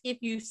ask if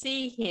you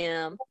see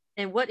him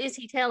and what is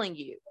he telling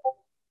you.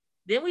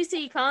 Then we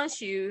see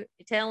Khonshu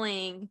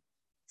telling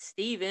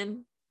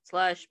Stephen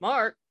 /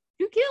 Mark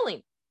to kill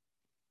him.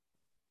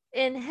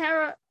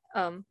 And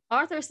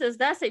Arthur says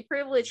that's a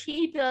privilege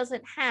he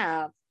doesn't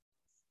have.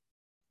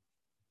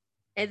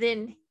 And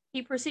then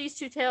he proceeds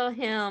to tell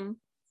him,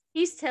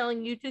 he's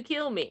telling you to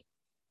kill me.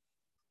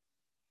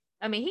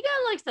 I mean, he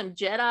got like some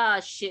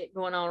Jedi shit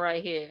going on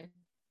right here.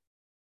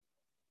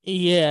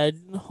 Yeah,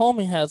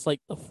 homie has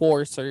like the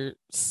Force or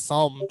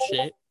some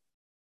shit.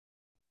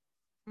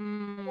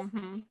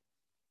 Mm-hmm.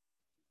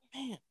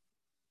 Man.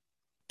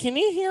 Can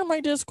you hear my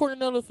Discord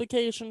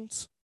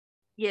notifications?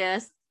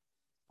 Yes.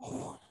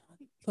 What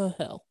the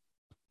hell?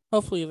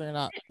 Hopefully they're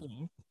not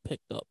being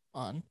picked up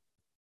on.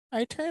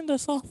 I turned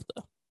this off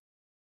though.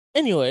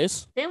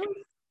 Anyways. Then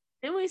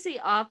we see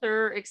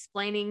Arthur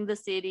explaining the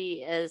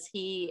city as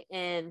he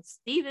and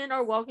Steven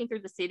are walking through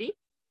the city.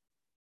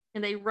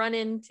 And they run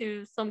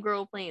into some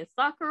girl playing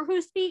soccer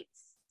who speaks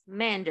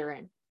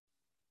Mandarin.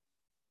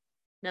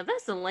 Now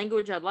that's a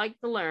language I'd like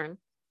to learn.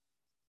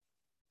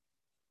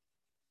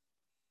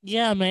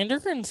 Yeah,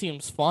 Mandarin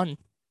seems fun.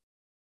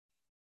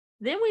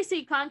 Then we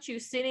see Conchu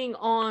sitting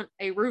on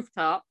a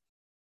rooftop,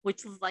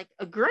 which is like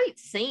a great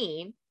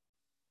scene.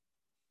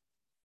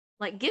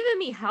 Like giving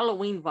me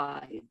Halloween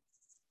vibes.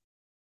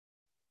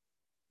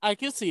 I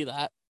can see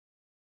that.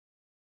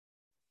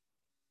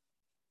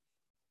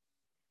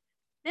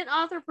 Then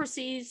Arthur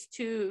proceeds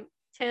to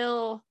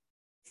tell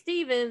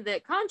Steven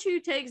that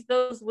Conchu takes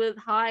those with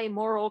high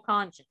moral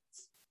conscience.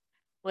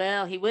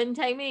 Well, he wouldn't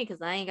take me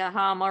because I ain't got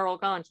high moral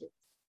conscience.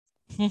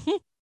 And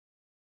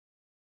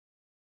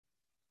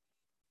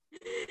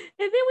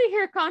then we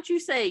hear Conchu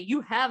say,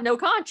 "You have no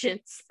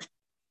conscience."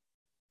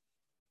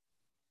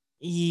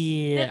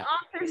 Yeah.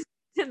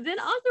 Then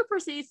Arthur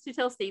proceeds to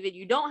tell Steven,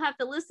 "You don't have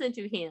to listen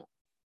to him.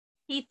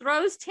 He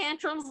throws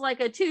tantrums like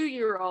a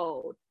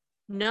 2-year-old.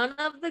 None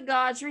of the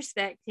gods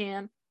respect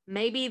him.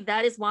 Maybe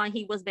that is why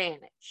he was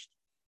banished."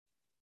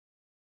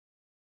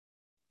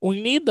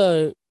 We need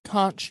the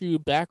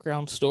Conchu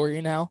background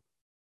story now.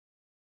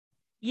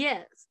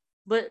 Yes,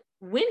 but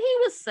when he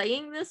was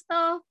saying this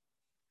stuff,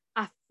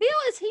 I feel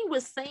as he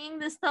was saying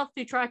this stuff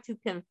to try to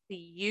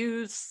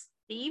confuse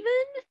Steven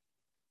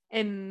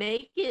and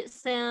make it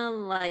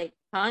sound like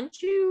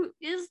Conchu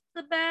is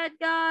the bad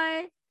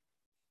guy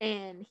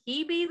and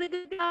he be the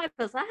good guy,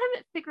 because I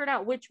haven't figured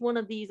out which one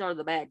of these are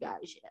the bad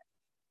guys yet.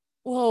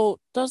 Well,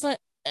 doesn't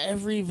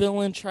every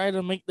villain try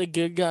to make the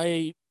good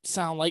guy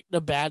sound like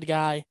the bad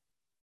guy?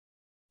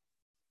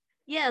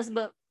 Yes,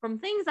 but from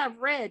things I've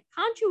read,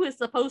 Conchu is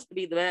supposed to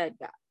be the bad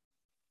guy.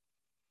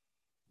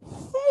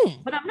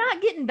 But I'm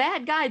not getting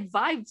bad guy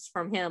vibes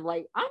from him.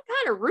 Like, I'm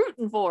kind of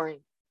rooting for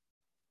him.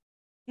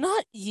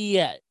 Not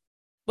yet.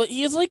 But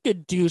he's like a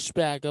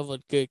douchebag of a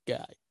good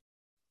guy.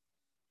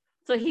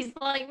 So he's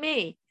like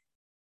me.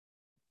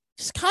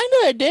 He's kind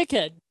of a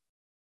dickhead.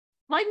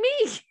 Like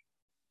me.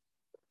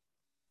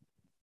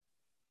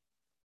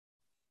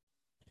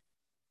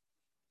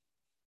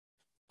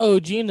 Oh,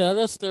 do you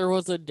notice there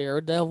was a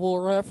Daredevil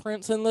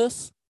reference in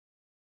this?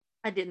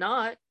 I did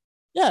not.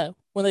 Yeah,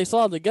 when they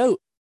saw the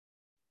goat.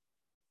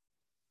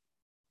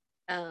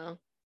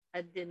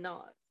 I did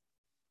not.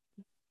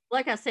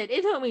 Like I said,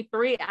 it took me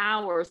 3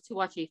 hours to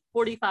watch a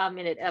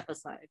 45-minute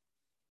episode.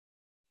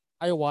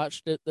 I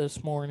watched it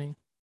this morning.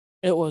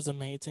 It was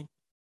amazing.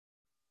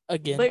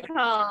 Again.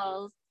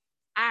 Because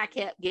I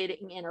kept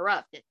getting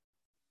interrupted.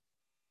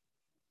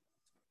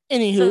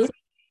 Anywho.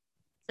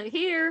 So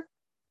here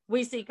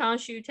we see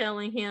Khonshu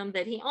telling him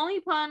that he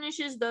only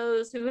punishes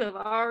those who have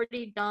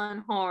already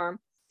done harm,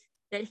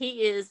 that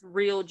he is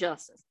real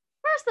justice.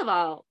 First of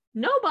all,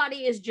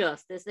 nobody is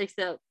justice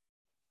except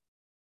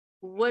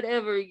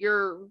whatever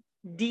your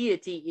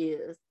deity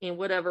is in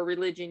whatever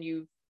religion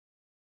you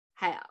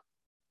have.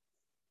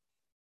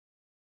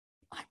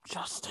 I'm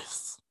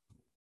justice.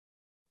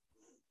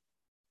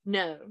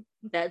 No,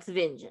 that's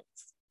vengeance.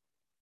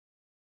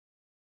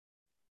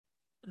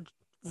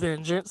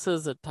 Vengeance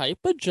is a type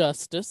of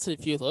justice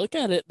if you look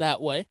at it that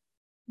way.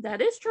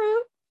 That is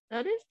true.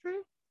 That is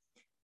true.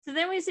 So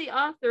then we see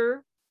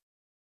Arthur,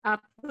 I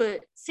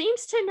put,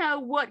 seems to know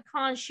what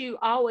Khonshu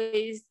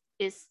always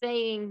is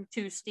saying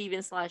to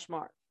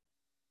Steven/Mark.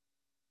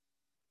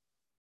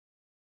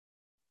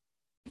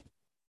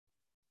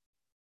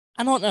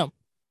 I don't know.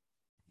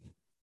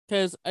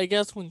 Because I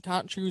guess when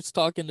Khonshu's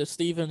talking to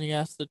Steven, he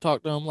has to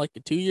talk to him like a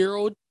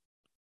 2-year-old.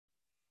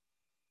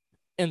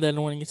 And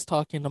then when he's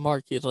talking to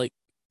Mark, he's like,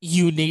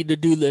 you need to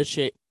do this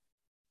shit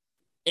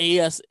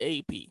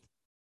ASAP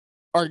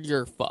or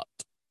you're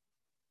fucked.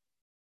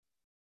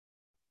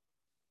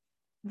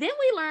 Then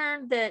we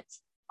learned that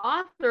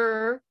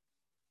Arthur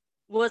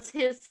was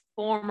his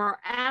former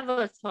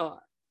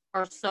avatar,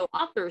 or so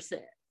Arthur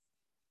said.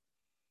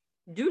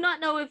 Do not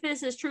know if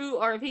this is true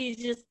or if he's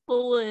just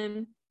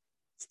pulling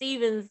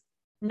Steven's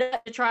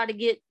nut to try to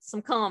get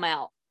some cum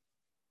out.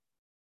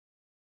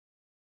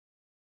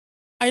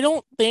 I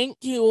don't think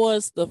he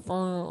was the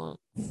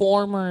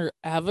former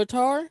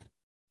avatar,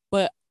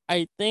 but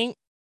I think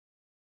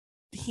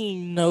he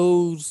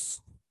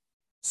knows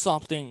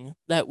something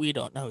that we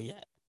don't know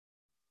yet.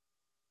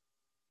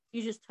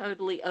 You just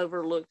totally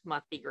overlooked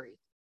my theory.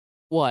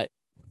 What?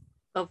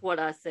 Of what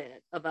I said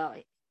about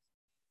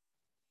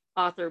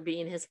Arthur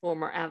being his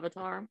former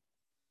avatar.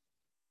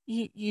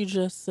 You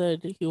just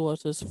said he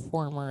was his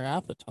former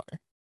avatar.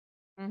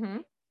 Mm-hmm.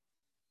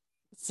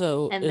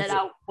 So and that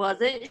I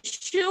wasn't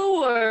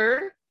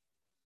sure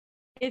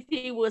if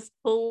he was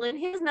pulling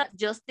his nut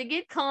just to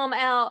get cum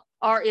out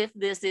or if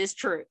this is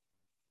true.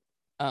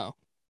 Oh.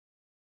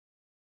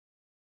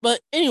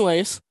 But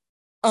anyways,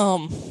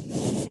 um,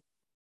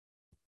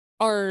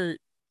 are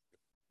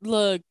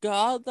the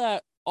god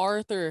that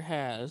Arthur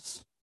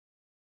has.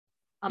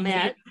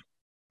 Matt.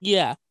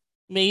 Yeah,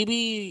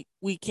 maybe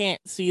we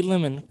can't see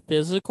them in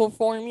physical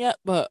form yet,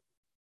 but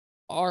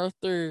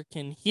Arthur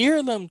can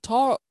hear them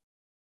talk,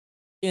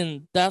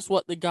 and that's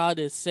what the god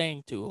is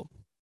saying to him.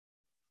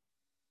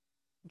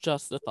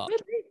 Just a thought.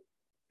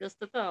 Just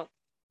a thought.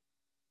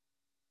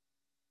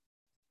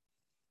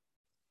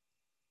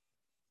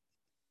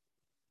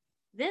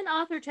 Then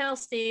Arthur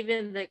tells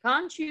Stephen that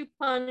Khonshu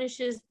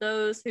punishes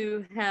those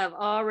who have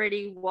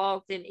already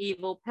walked an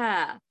evil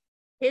path.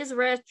 His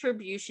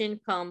retribution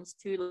comes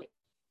too late.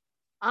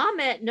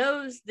 Amet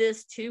knows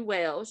this too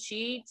well.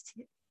 She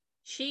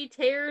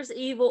tears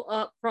evil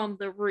up from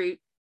the root,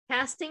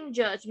 casting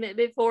judgment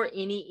before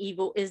any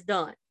evil is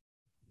done.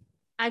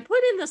 I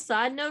put in the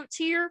side notes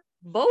here,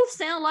 both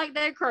sound like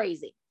they're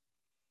crazy.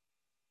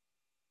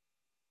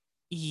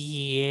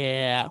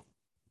 Yeah.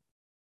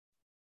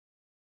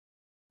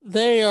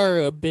 They are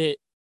a bit.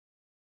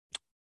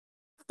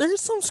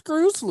 There's some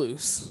screws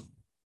loose.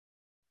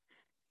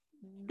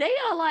 They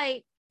are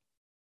like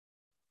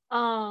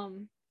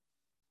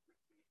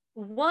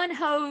one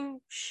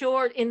hoe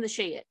short in the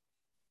shed.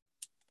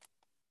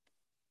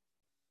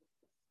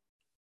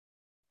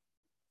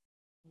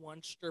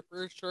 One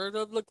stripper short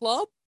of the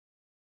club?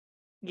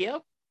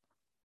 Yep.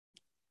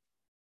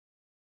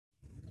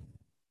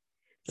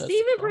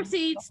 Stephen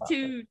proceeds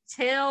to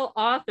tell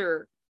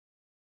Arthur,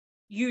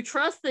 "You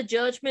trust the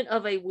judgment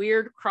of a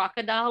weird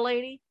crocodile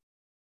lady?"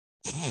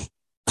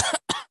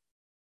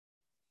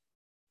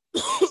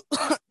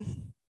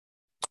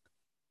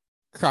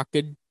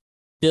 Crocodilian?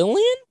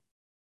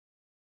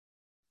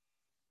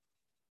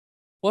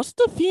 What's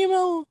the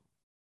female?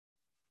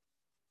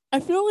 I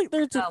feel like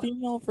there's a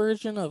female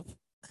version of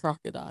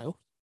crocodile.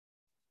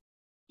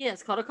 Yeah,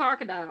 it's called a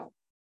crocodile.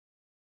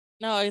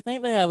 No, I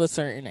think they have a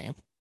certain name.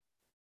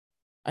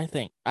 I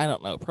think. I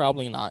don't know.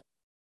 Probably not.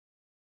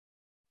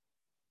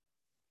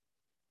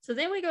 So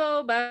then we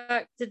go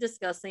back to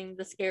discussing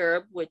the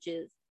scarab, which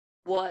is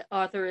what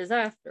Arthur is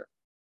after.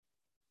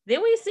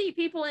 Then we see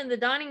people in the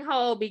dining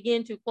hall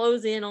begin to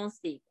close in on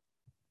Stephen.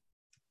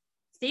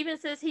 Stephen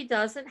says he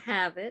doesn't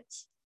have it.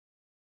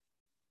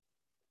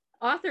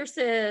 Arthur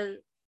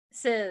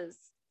says,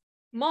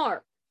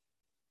 "Mark."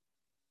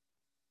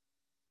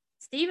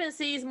 Stephen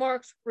sees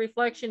Mark's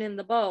reflection in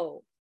the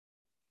bowl.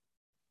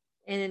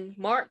 And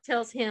Mark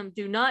tells him,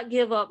 "Do not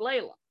give up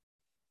Layla."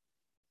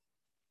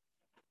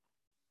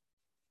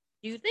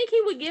 Do you think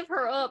he would give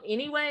her up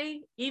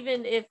anyway,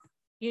 even if,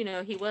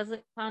 he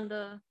wasn't kind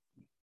of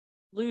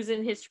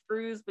losing his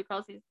screws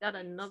because he's got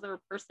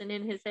another person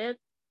in his head?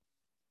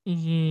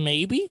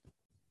 Maybe.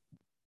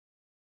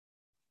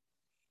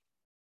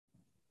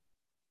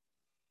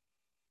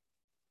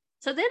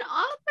 So then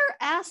Arthur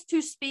asked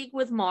to speak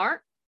with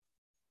Mark.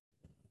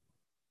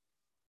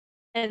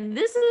 And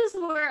this is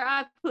where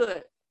I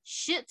put,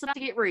 shit's about to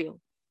get real.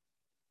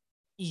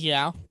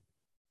 Yeah.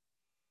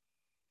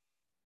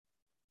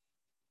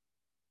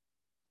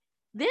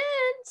 Then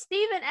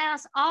Stephen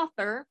asks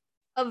Arthur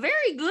a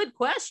very good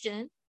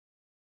question.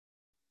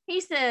 He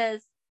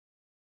says,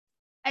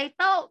 "A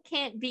thought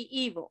can't be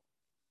evil."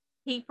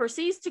 He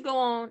proceeds to go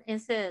on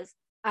and says,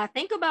 "I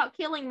think about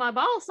killing my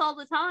boss all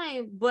the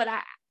time, but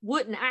I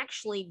wouldn't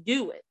actually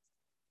do it."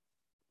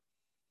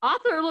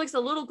 Arthur looks a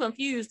little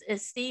confused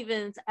as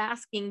Stephen's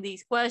asking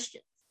these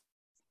questions.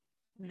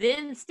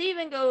 Then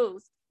Stephen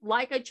goes,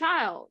 "Like a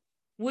child.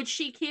 Would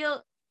she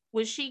kill,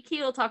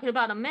 talking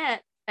about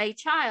a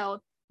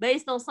child,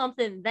 based on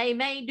something they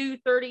may do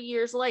 30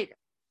 years later?"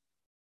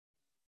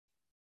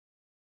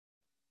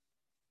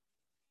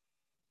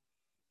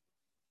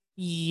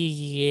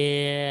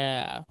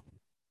 Yeah.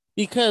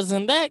 Because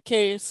in that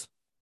case,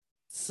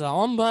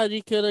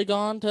 somebody could have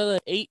gone to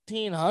the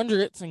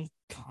 1800s and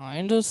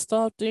kind of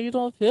stopped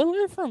Adolf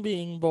Hitler from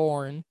being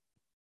born.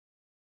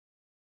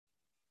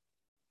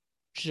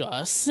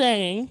 Just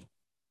saying.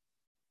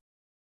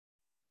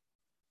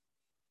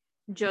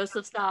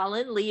 Joseph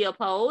Stalin,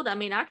 Leopold. I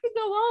mean, I could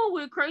go on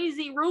with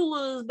crazy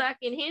rulers back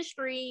in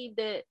history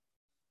that,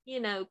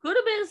 could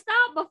have been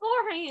stopped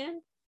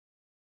beforehand.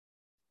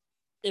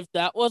 If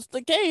that was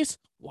the case,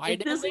 why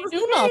didn't they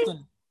do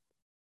nothing?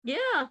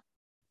 Yeah.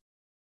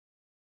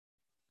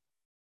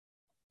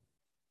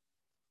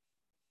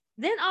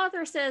 Then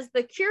Arthur says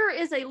the cure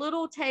is a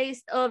little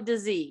taste of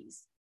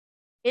disease.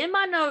 In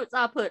my notes,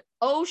 I put,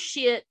 "Oh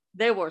shit,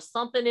 there was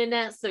something in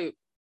that soup."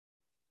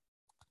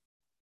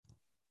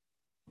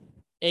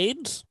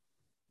 AIDS?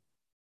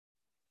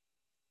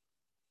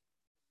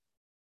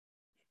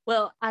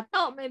 Well, I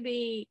thought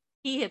maybe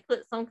he had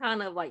put some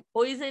kind of like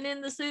poison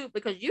in the soup,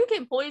 because you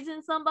can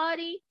poison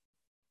somebody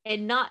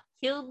and not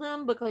kill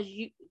them because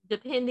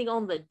depending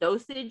on the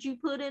dosage you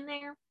put in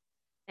there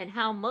and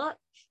how much,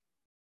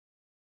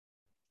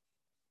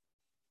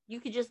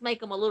 you could just make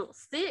them a little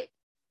sick,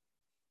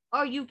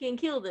 or you can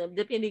kill them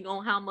depending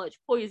on how much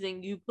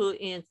poison you put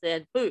in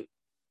said food.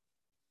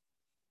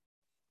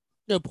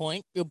 Good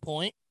point. Good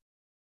point.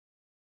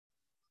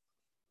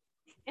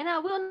 And I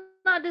will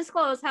not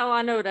disclose how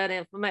I know that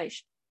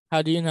information.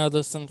 How do you know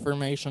this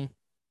information?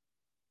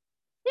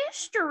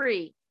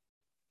 History.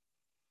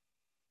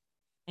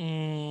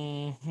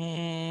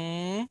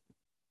 Mm-hmm.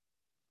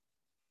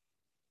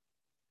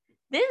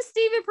 Then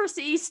Stephen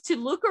proceeds to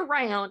look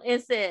around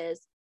and says,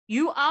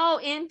 "You all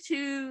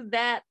into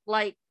that,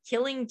 like,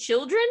 killing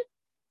children?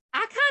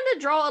 I kind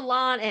of draw a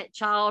line at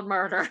child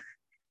murder."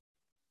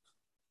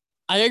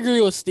 I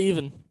agree with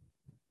Steven.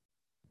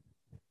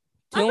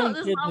 I thought Killing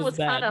this kids line is was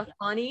kind bad. of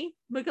funny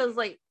because,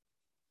 like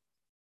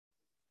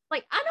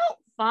I don't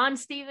find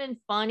Stephen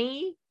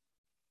funny.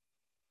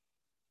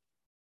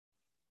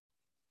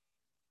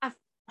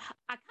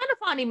 I kind of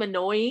find him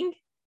annoying,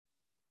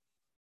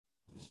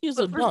 He's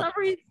a but for some dunce.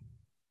 reason,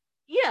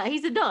 yeah,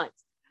 he's a dunce.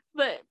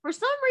 But for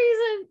some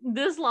reason,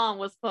 this line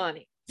was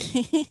funny.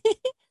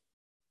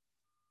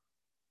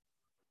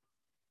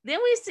 Then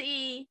we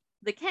see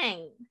the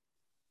cane.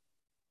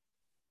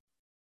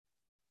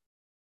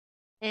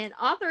 And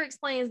author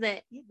explains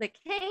that the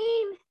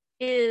cane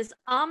is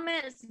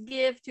Amit's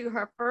gift to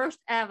her first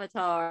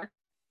avatar.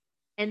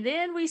 And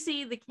then we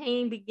see the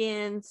cane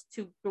begins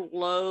to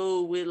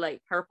glow with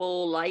like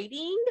purple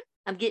lighting.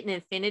 I'm getting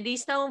Infinity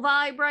Stone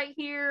vibe right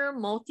here,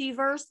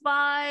 multiverse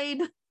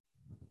vibe.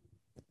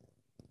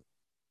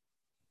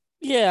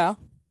 Yeah.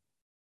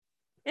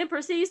 And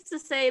proceeds to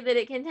say that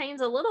it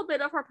contains a little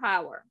bit of her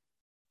power.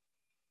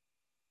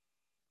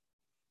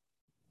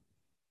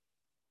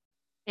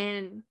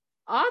 And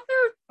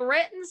author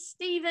threatens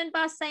Stephen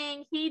by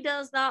saying he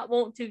does not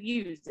want to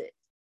use it.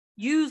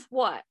 Use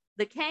what?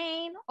 The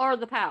cane or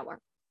the power?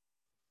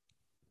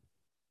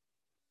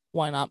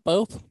 Why not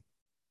both? I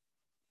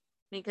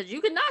mean, because you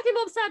could knock him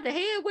upside the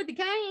head with the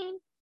cane.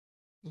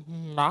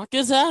 Knock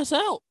his ass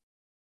out.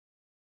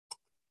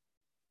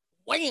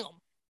 Wham!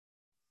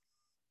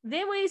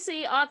 Then we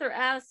see author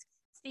ask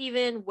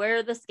Stephen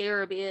where the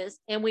scarab is,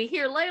 and we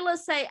hear Layla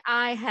say,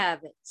 "I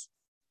have it."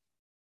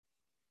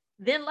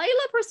 Then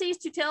Layla proceeds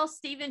to tell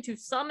Stephen to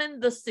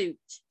summon the suit.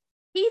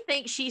 He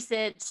thinks she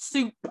said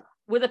soup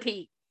with a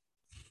P.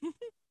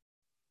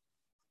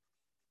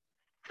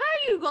 How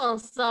are you going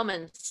to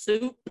summon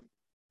soup?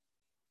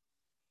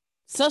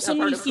 I've heard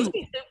Sesame of soup.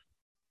 cooking soup.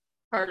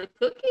 Heard of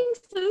cooking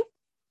soup.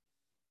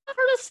 I've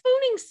heard of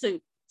spooning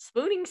soup.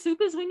 Spooning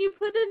soup is when you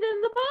put it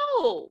in the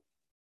bowl.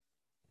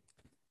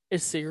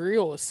 Is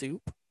cereal a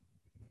soup?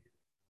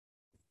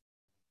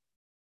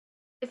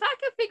 If I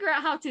could figure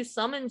out how to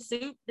summon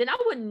soup, then I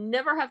would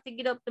never have to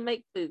get up to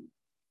make food.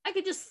 I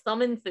could just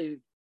summon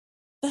food.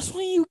 That's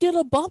when you get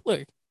a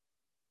butler.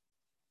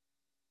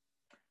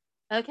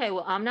 Okay,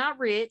 well, I'm not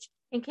rich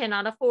and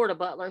cannot afford a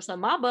butler, so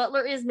my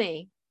butler is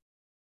me.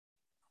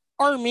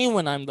 Or me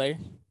when I'm there.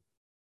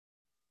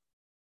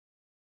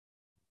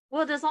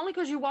 Well, that's only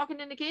because you're walking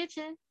in the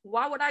kitchen.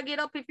 Why would I get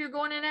up if you're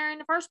going in there in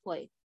the first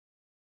place?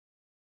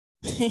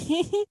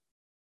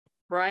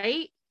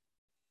 Right?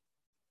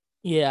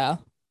 Yeah.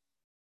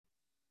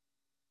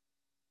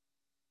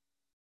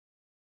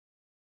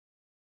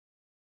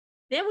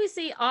 Then we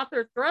see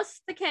author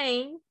thrust the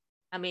cane.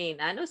 I mean,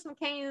 I know some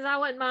canes I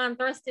wouldn't mind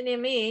thrusting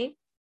in me.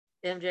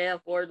 MJF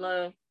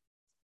Wardlow.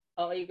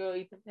 Oh, you go,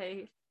 Ethan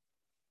Page.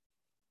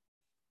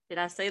 Did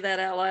I say that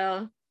out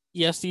loud?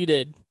 Yes, you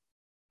did.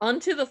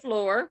 Onto the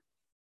floor.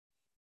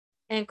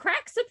 And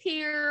cracks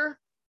appear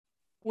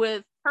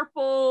with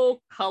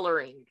purple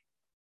coloring.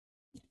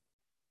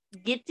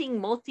 Getting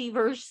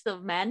multiverse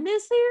of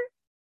madness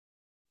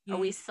here? Are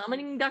we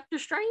summoning Doctor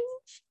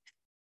Strange?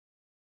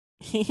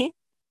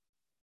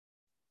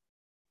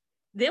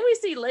 Then we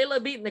see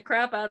Layla beating the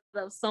crap out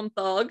of some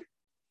thug.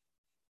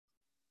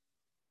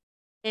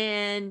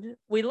 And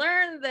we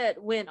learn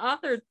that when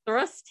author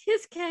thrusts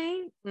his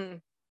cane,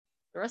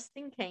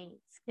 thrusting canes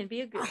can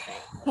be a good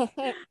thing.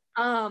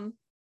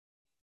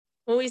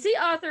 When we see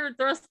Arthur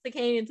thrust the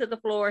cane into the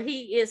floor,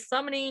 he is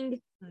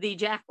summoning the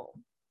jackal.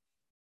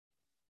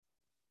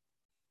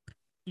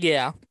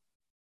 Yeah.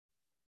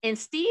 And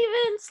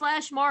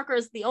Steven/Marker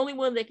is the only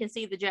one that can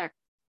see the jackal.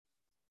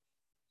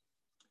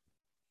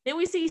 Then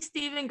we see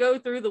Steven go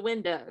through the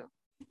window.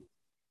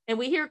 And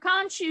we hear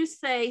Khonshu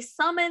say,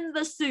 "Summon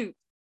the suit."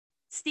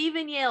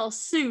 Steven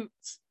yells, "Suit."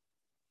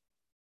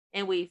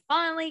 And we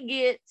finally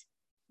get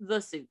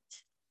the suit.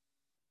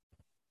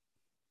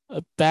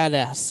 A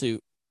badass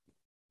suit.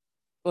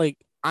 Like,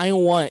 I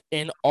want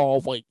an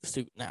all-white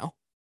suit now.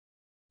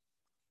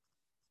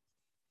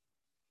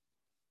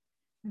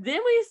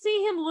 Then we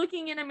see him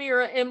looking in a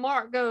mirror, and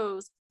Mark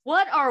goes,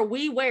 "What are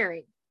we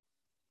wearing?"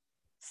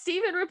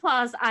 Steven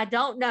replies, "I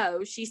don't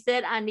know. She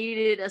said I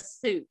needed a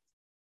suit."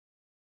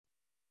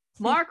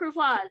 Mark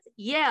replies,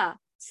 "Yeah,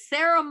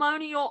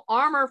 ceremonial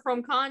armor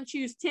from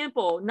Khonshu's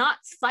temple,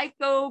 not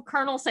psycho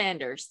Colonel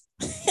Sanders."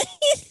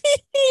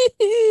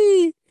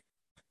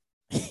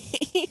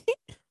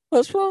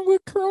 What's wrong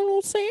with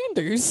Colonel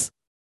Sanders?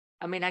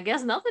 I mean, I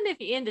guess nothing if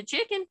you're into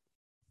chicken.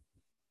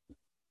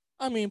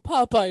 I mean,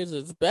 Popeyes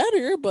is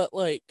better, but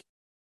like...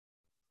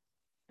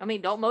 I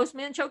mean, don't most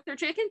men choke their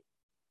chicken?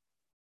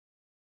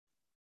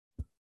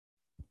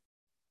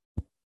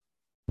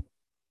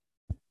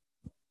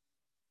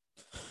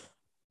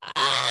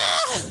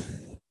 Ah!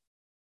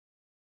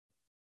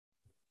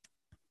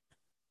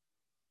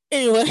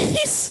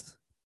 Anyways.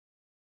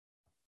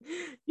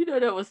 You know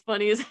that was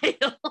funny as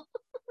hell.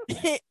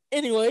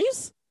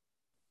 Anyways.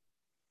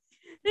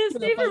 And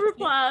Gonna Steven fight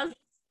replies,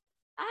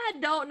 I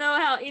don't know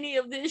how any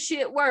of this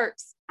shit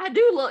works. I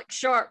do look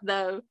sharp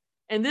though.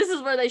 And this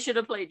is where they should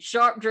have played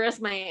Sharp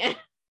Dressed Man.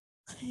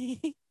 And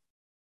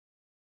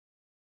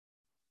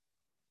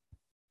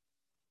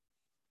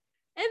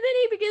then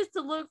he begins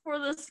to look for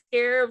the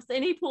scarabs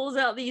and he pulls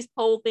out these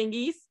pole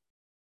thingies.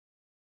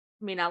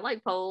 I mean, I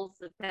like poles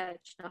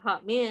attached to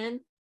hot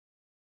men.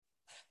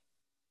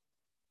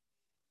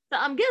 So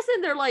I'm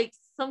guessing they're like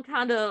some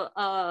kind of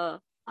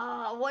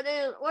what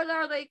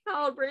are they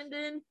called,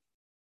 Brendan?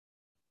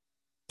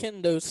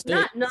 Kendo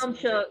sticks. Not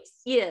nunchucks.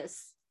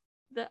 Yes.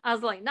 I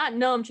was like, not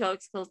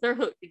nunchucks because they're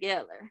hooked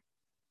together.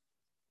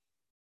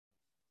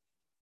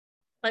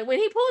 Like when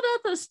he pulled out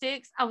those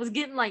sticks, I was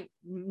getting like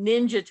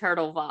Ninja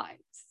Turtle vibes.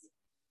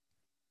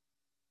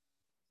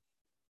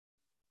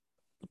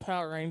 The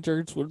Power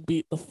Rangers would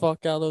beat the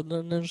fuck out of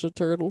the Ninja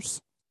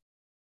Turtles.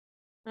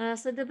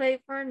 That's a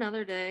debate for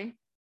another day.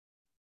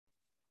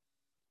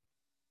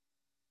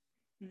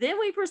 Then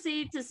we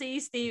proceed to see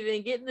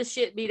Steven getting the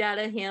shit beat out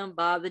of him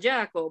by the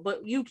jackal,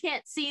 but you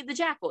can't see the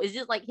jackal. It's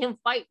just like him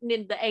fighting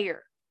in the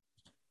air.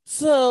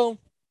 So,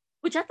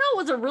 which I thought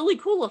was a really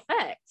cool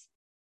effect.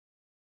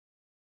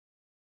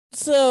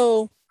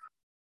 So,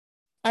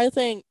 I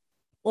think,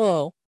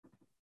 well,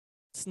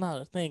 it's not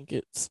a thing,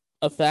 it's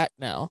a fact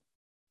now,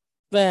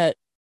 that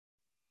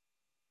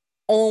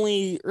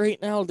only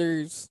right now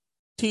there's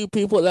 2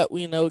 people that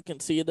we know can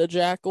see the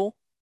jackal,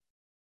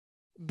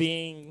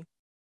 being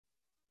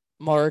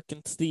Mark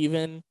and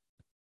Steven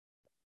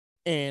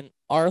and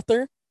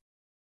Arthur.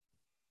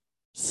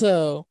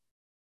 So,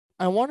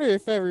 I wonder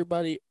if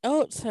everybody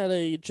else had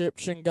an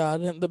Egyptian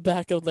god in the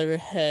back of their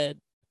head,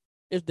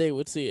 if they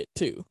would see it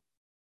too.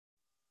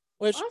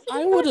 Which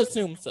I would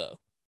assume so.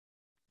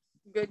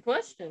 Good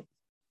question.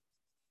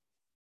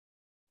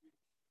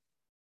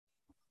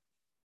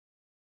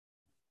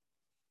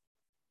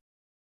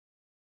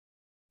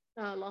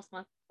 Lost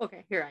my.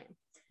 Okay, here I am.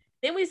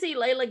 Then we see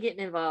Layla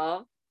getting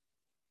involved,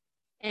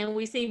 and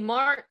we see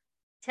Mark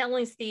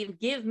telling Steve,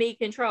 "Give me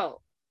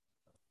control."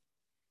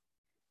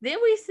 Then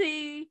we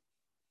see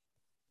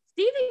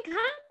Steven kind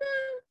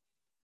of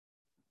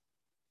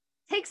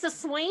takes a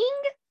swing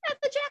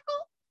at the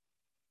jackal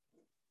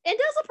and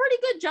does a pretty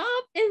good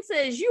job and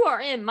says, "You are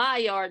in my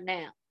yard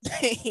now."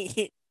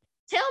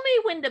 Tell me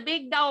when the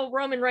big dog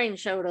Roman Reigns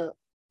showed up.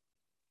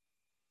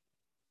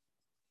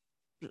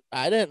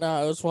 I didn't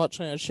know I was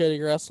watching a shitty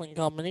wrestling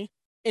company.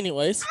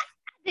 Anyways. I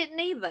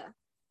didn't either.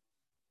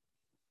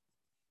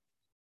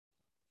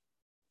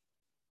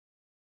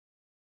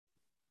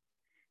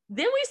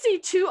 Then we see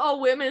 2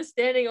 old women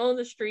standing on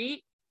the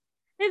street,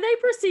 and they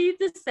proceed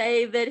to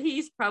say that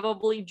he's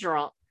probably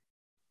drunk.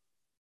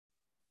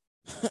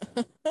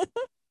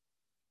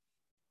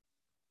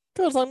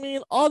 Because, I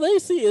mean, all they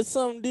see is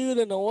some dude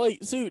in a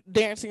white suit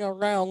dancing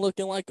around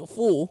looking like a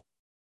fool.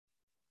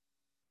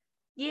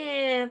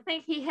 Yeah, I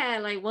think he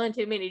had like 1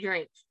 too many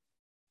drinks.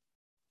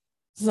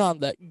 He's on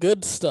that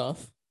good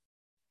stuff.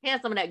 He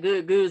had some of that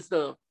good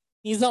stuff.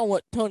 He's on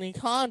what Tony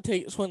Khan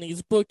takes when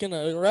he's booking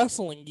a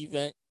wrestling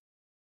event.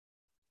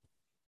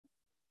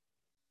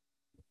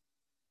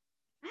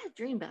 I had a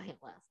dream about him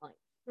last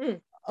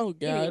night. Oh,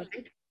 God.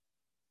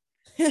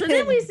 Anyway. So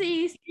then we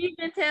see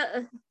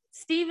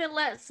Steven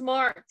let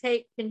Smart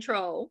take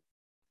control.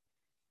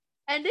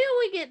 And then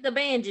we get the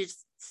bandage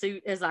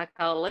suit, as I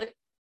call it.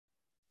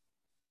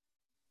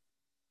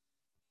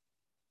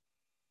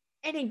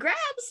 And he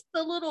grabs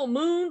the little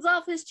moons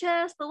off his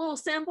chest, the little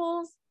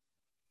symbols,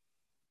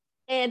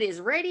 and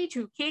is ready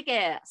to kick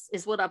ass,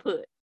 is what I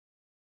put.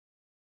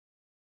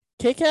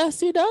 Kick ass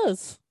he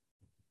does.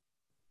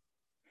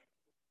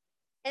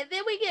 And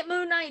then we get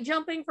Moonknight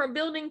jumping from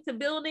building to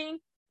building,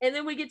 and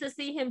then we get to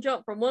see him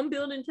jump from one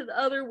building to the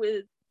other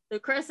with the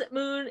crescent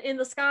moon in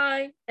the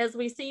sky, as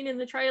we've seen in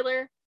the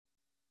trailer.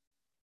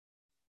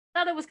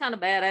 Thought it was kind of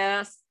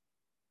badass.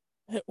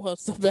 It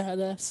was a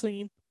badass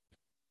scene.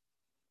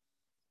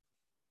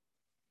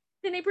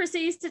 Then he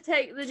proceeds to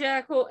take the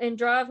jackal and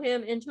drive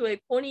him into a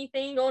pointy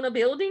thing on a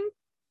building.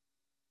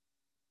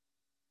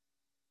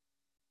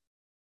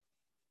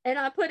 And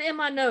I put in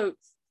my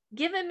notes,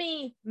 giving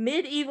me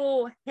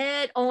medieval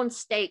head on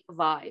stake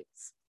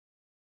vibes.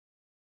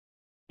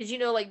 Because, you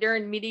know, like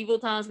during medieval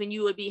times when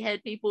you would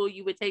behead people,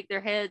 you would take their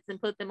heads and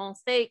put them on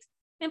stakes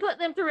and put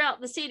them throughout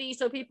the city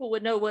so people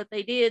would know what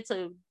they did,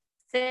 so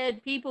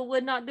said people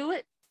would not do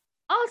it.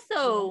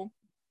 Also,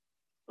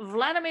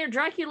 Vladimir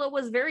Dracula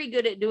was very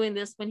good at doing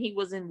this when he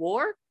was in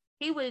war.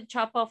 He would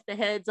chop off the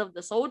heads of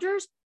the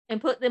soldiers and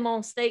put them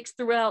on stakes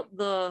throughout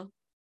the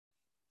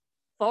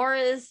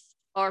forest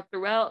or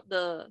throughout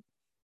the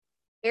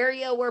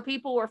area where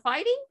people were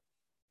fighting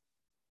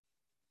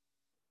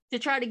to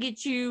try to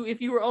get you,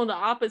 if you were on the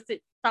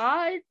opposite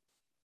side,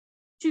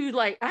 to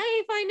like, I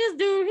ain't fighting this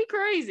dude, he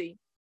crazy.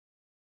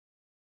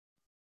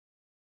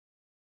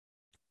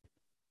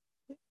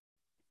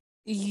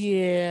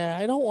 Yeah,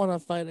 I don't want to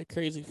fight a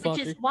crazy which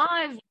is fucker.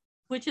 why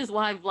which is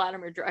why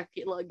Vladimir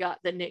Dracula got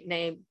the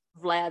nickname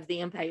Vlad the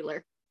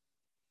Impaler.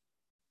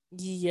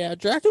 Yeah,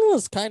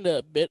 Dracula's kind of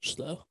a bitch,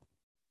 though.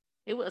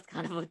 It was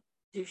kind of a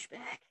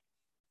douchebag.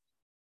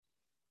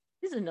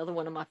 This is another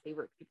one of my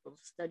favorite people to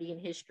study in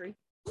history.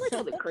 I like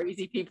all the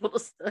crazy people to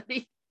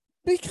study.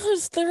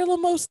 Because they're the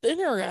most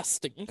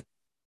interesting.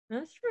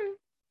 That's true.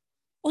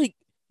 Like,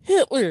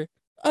 Hitler,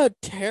 a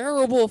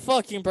terrible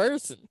fucking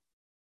person.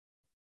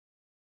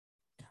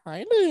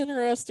 Kind of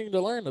interesting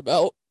to learn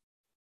about.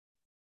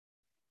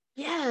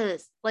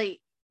 Yes,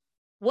 like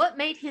what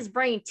made his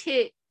brain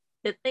tick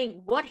to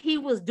think what he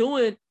was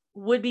doing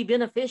would be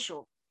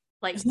beneficial?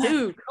 Like,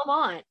 dude, come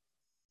on.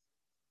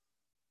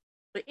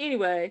 But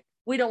anyway,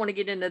 we don't want to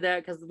get into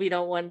that because we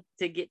don't want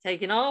to get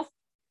taken off.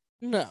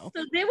 No.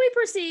 So then we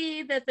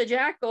perceive that the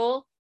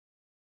jackal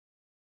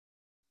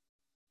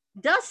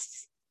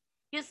gets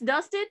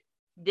dusted.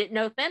 Didn't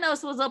know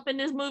Thanos was up in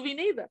this movie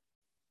neither.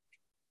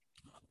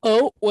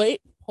 Oh,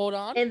 wait, hold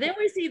on. And then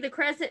we see the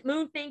crescent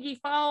moon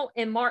thingy fall,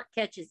 and Mark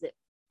catches it.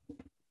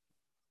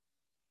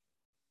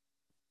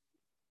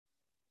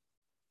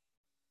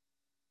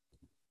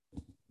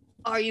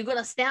 Are you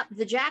gonna snap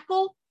the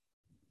jackal?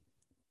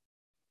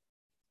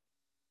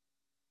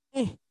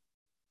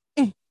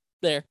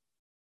 There.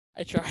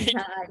 I tried.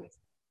 Nice.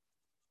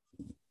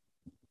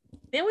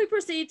 Then we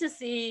proceed to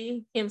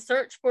see him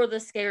search for the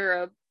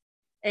scarab,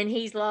 and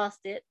he's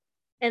lost it.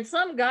 And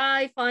some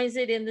guy finds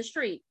it in the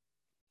street.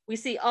 We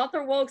see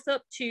Arthur walks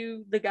up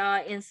to the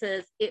guy and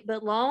says, "It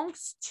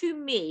belongs to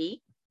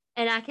me,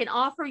 and I can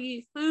offer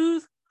you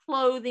food,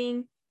 clothing,"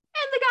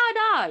 and the guy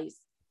dies.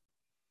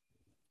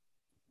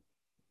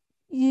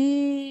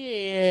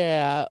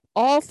 Yeah,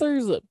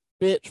 Arthur's a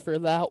bitch for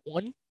that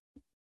one.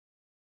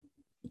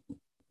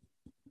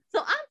 So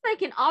I'm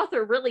thinking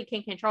Arthur really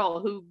can control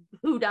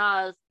who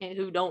dies and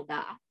who don't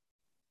die.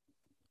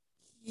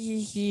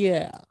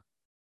 Yeah.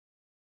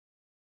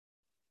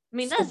 I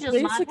mean, that's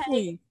just my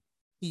take.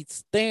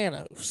 He's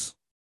Thanos,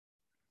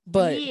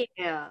 but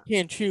Yeah.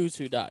 can't choose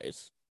who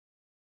dies.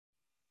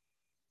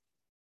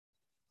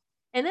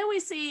 And then we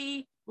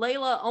see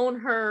Layla on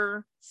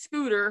her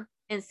scooter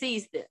and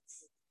sees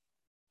this.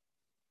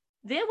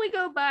 Then we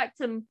go back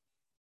to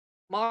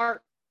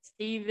Mark,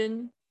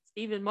 Stephen,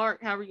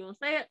 Mark, however you want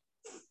to say it.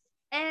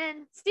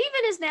 And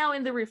Stephen is now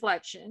in the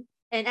reflection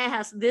and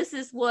asks, "This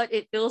is what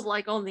it feels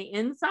like on the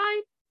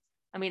inside."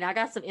 I mean, I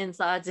got some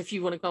insides if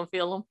you want to come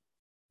feel them.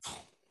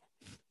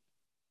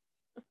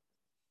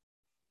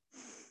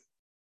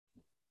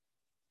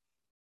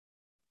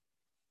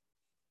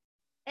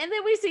 And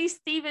then we see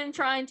Stephen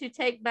trying to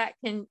take back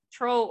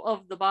control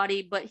of the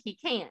body, but he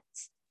can't.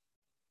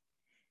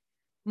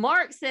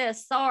 Mark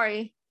says,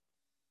 "Sorry,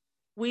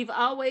 we've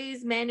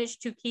always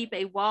managed to keep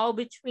a wall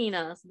between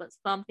us, but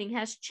something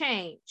has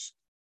changed.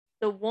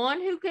 The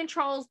one who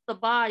controls the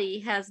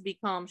body has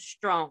become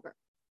stronger."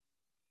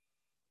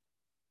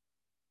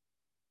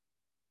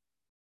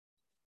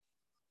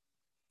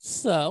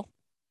 So,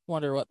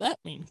 wonder what that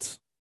means.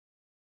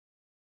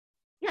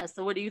 Yeah,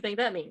 so what do you think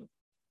that means?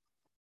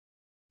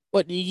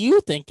 What do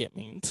you think it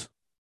means?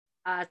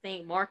 I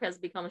think Mark has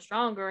become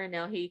stronger and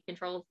now he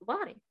controls the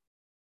body.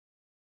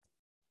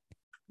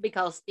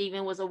 Because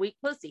Stephen was a weak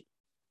pussy.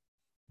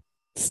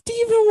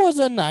 Stephen was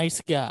a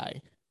nice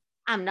guy.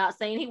 I'm not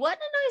saying he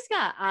wasn't a nice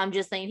guy. I'm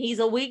just saying he's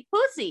a weak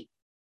pussy.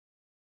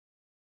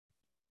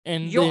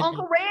 And your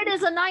Uncle Red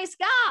is a nice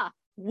guy.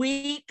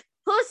 Weak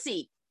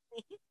pussy.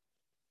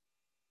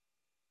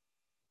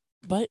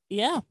 But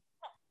yeah.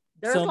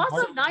 There's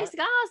lots of nice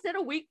guys that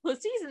are weak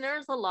pussies, and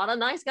there's a lot of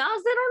nice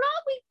guys that are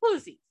not weak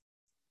pussies.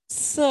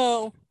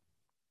 So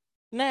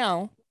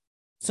now,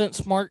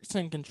 since Mark's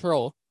in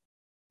control,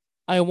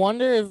 I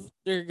wonder if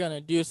they're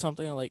gonna do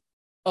something like,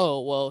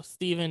 oh well,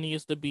 Steven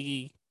needs to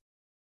be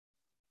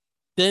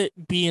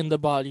in the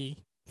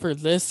body for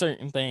this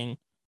certain thing,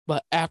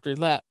 but after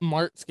that,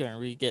 Mark's gonna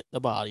re-get the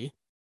body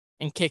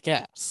and kick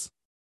ass.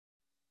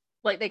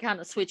 Like they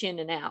kind of switch in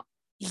and out.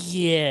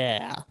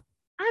 Yeah.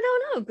 I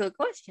don't know. Good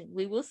question.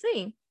 We will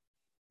see.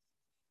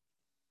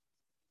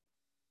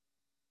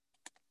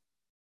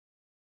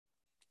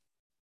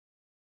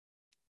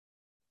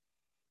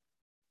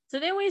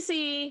 So then we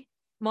see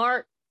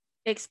Mark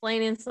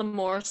explaining some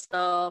more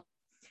stuff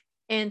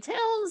and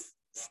tells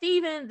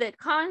Stephen that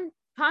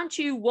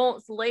Khonshu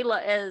wants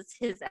Layla as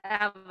his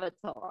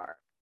avatar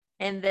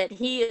and that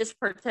he is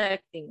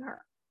protecting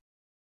her.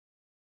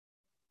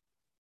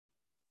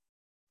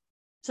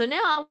 So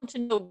now I want to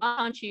know why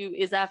Khonshu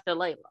is after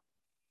Layla.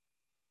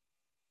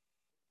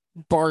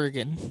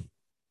 Bargain.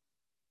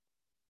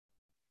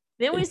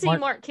 Then we see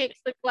Mark kicks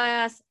the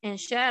glass and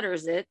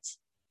shatters it.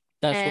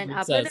 That's and what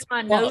I says. put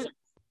in my notes.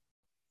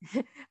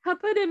 I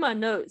put in my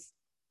notes.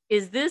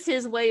 Is this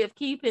his way of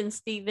keeping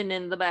Stephen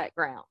in the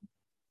background?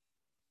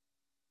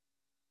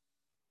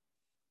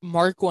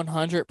 Mark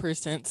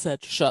 100%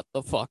 said, "Shut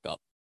the fuck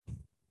up."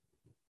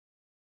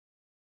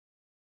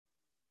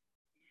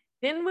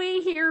 Then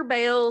we hear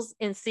bells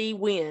and see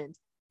wind.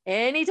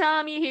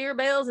 Anytime you hear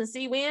bells and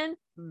see wind,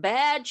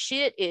 bad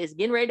shit is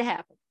getting ready to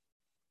happen.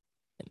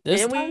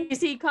 This then time, we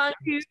see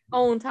Khonshu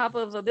on top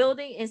of a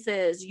building and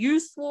says, "You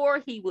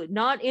swore he would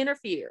not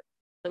interfere."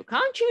 So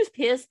Khonshu's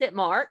pissed at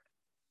Mark.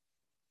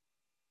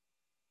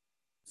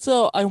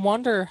 so I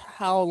wonder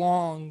how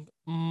long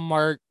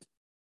Mark/Steven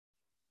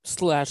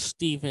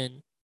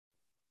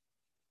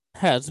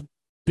has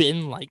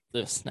been like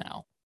this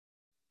now.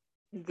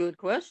 Good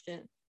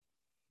question.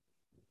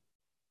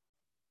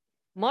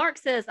 Mark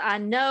says, "I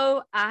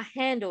know, I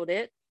handled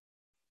it."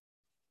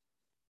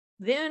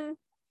 Then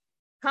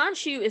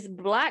Khonshu is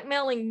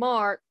blackmailing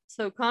Mark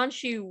so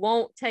Khonshu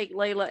won't take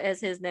Layla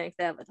as his next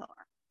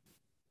avatar.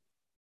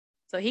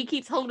 So he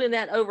keeps holding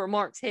that over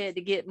Mark's head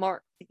to get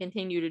Mark to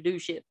continue to do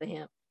shit for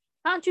him.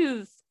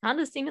 Khonshu's kind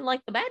of seeming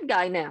like the bad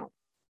guy now.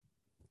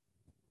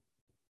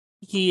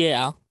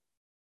 Yeah.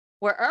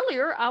 Where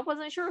earlier I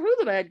wasn't sure who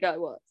the bad guy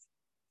was.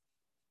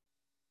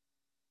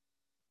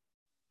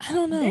 I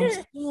don't know.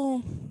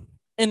 Still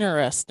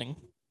interesting.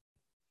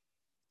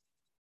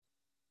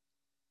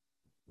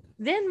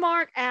 Then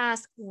Mark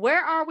asks,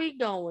 "Where are we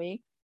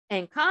going?"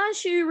 And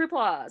Khonshu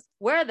replies,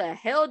 "Where the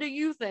hell do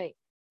you think?"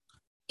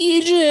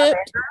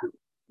 Egypt.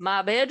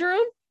 My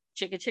bedroom?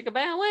 Chicka chicka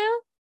bow wow.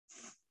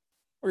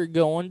 We're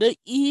going to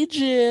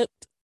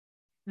Egypt.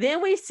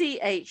 Then we see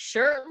a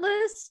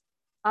shirtless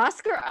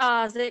Oscar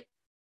Isaac.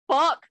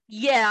 Fuck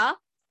yeah.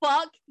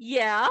 Fuck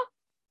yeah.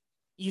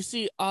 You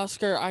see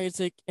Oscar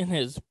Isaac in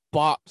his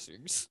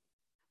boxers.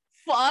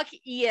 Fuck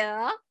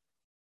yeah.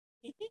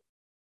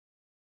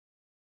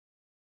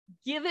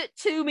 Give it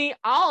to me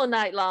all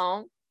night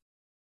long.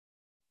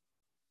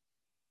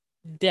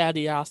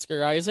 Daddy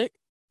Oscar Isaac.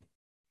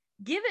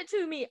 Give it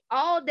to me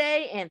all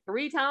day and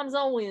 3 times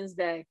on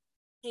Wednesday.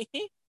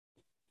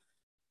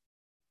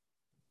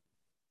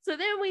 So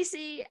then we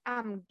see,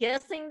 I'm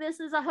guessing this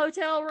is a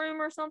hotel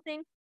room or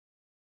something.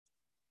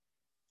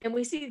 And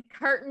we see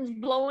curtains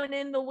blowing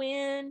in the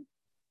wind.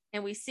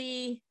 And we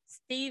see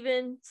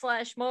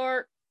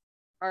Steven/Mark,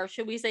 or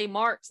should we say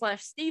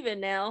Mark/Steven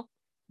now,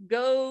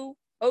 go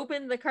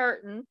open the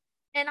curtain.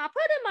 And I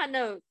put in my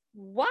notes,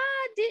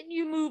 why didn't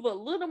you move a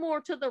little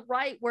more to the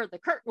right where the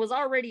curtain was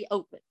already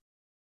open?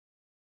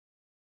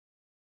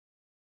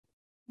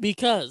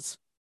 Because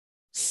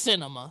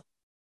cinema.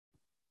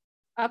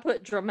 I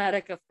put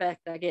dramatic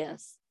effect, I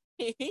guess.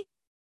 Then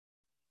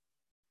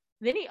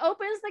he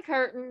opens the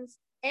curtains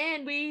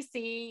and we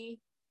see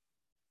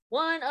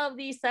one of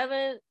the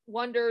 7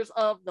 wonders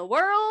of the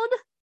world,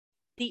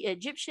 the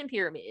Egyptian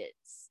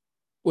pyramids.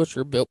 Which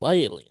were built by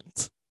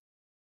aliens.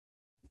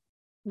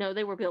 No,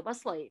 they were built by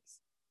slaves.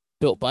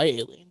 Built by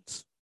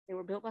aliens. They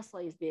were built by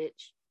slaves,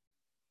 bitch.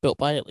 Built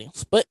by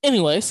aliens. But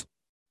anyways.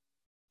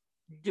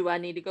 Do I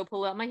need to go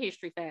pull out my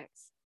history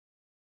facts?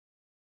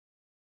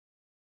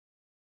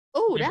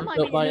 Oh, that might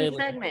be a new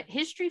segment.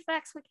 History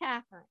facts with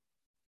Catherine.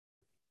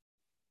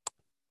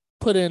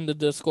 Put it in the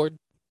Discord.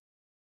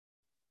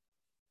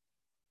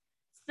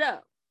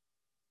 So,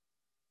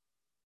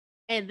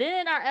 and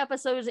then our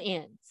episode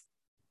ends.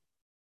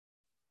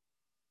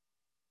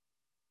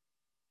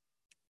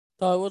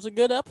 Thought it was a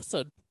good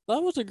episode.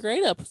 That was a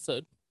great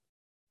episode.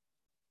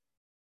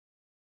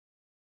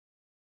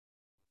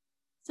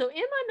 So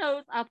in my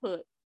notes, I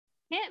put,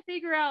 can't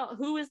figure out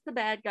who is the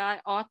bad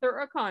guy, Arthur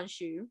or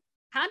Khonshu.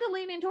 Kind of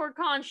leaning toward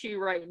Khonshu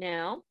right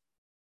now.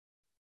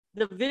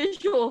 The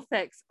visual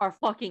effects are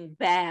fucking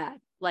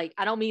bad. Like,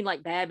 I don't mean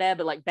like bad,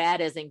 but like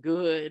bad as in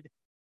good.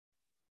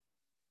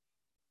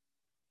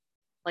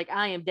 Like,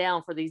 I am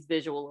down for these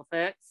visual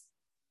effects.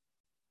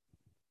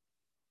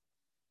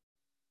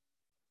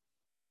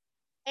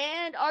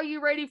 And are you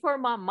ready for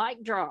my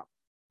mic drop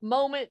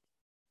moment?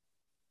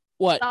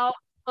 What?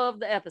 Of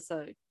the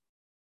episode.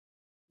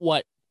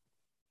 What?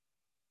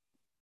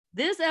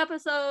 This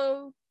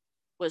episode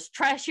was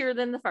trashier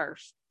than the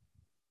first.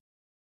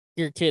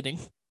 You're kidding.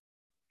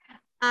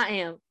 I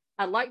am.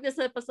 I like this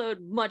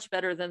episode much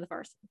better than the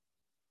first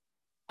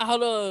one.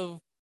 Out of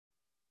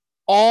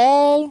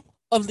all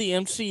of the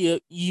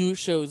MCU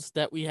shows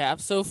that we have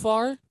so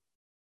far,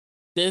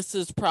 this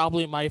is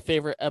probably my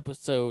favorite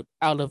episode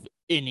out of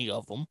any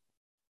of them.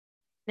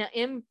 Now,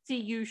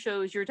 MCU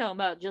shows, you're talking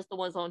about just the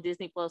ones on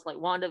Disney Plus, like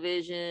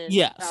WandaVision,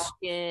 yes.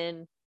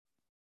 Falcon,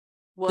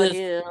 What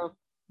If.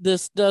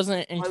 This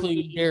doesn't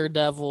include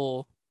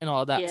Daredevil and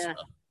all that stuff.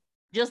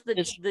 Just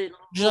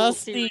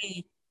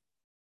the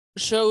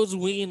shows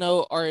we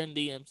know are in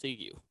the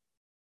MCU.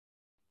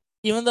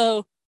 Even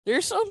though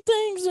there's some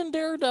things in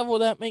Daredevil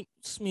that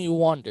makes me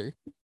wonder.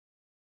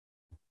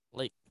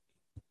 Like,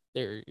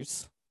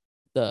 there's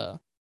the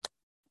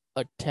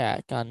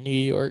attack on New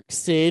York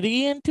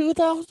City in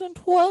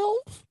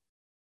 2012.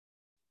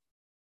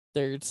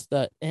 There's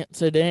the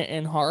incident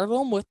in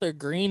Harlem with the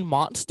green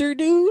monster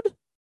dude.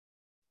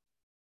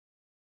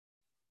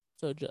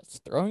 So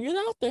just throwing it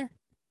out there.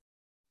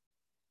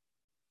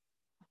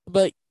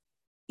 But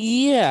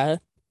yeah,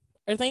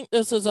 I think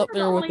this is up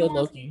there with the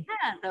Loki.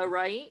 Yeah, though,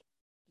 right?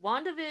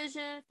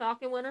 WandaVision,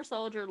 Falcon Winter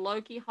Soldier,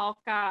 Loki,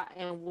 Hawkeye,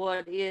 and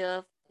What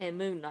If, and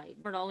Moon Knight.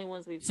 We're the only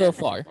ones we've so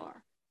far.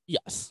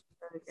 Yes.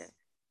 Okay.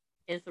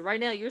 And so right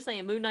now you're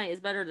saying Moon Knight is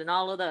better than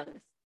all of those.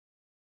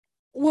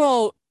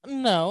 Well,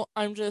 no,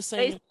 I'm just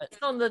saying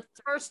Based on the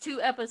first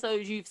 2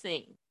 episodes you've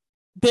seen.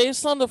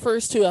 based on the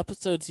first 2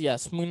 episodes,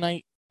 yes, Moon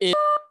Knight is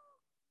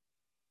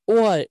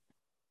what?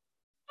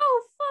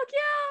 Oh fuck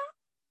yeah!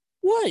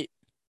 What?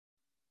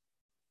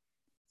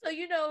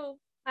 So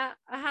I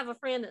have a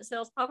friend that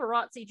sells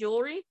paparazzi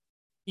jewelry.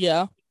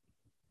 Yeah.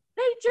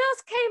 They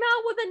just came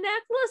out with a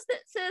necklace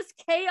that says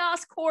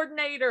Chaos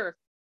Coordinator.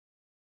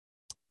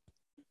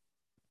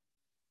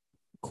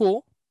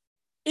 Cool.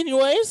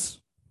 Anyways,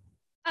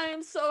 I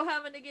am so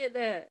having to get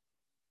that.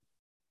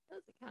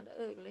 That's kind of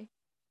ugly.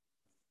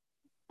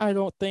 I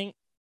don't think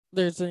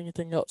there's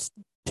anything else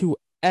to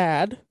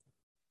add.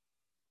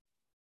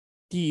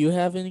 Do you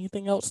have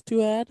anything else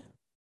to add?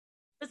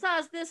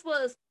 Besides, this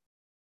was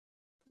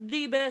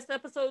the best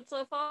episode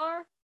so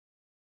far.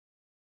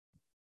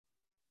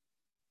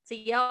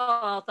 See,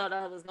 y'all thought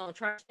I was gonna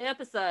trash the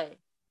episode.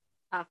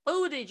 I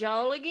fooled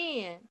y'all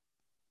again.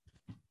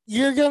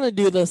 You're gonna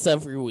do this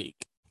every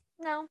week.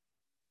 No.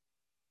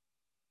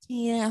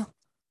 Yeah.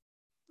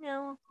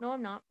 No,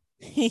 I'm not.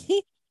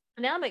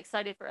 Now I'm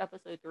excited for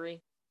episode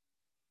 3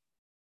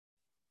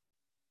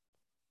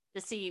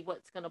 to see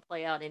what's gonna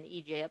play out in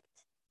Egypt.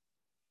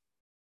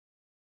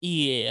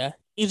 Yeah,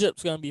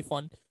 Egypt's gonna be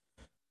fun.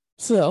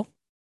 So,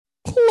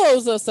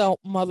 close us out,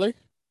 mother.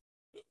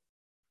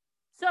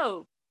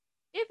 So,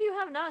 if you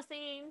have not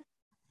seen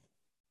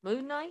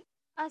Moon Knight,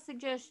 I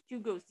suggest you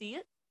go see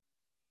it.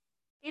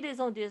 It is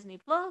on Disney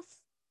Plus.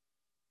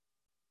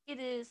 It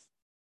is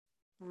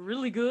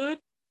really good.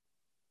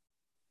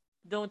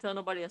 Don't tell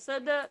nobody I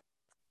said that.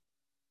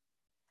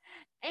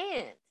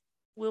 And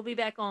we'll be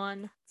back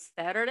on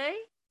Saturday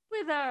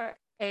with our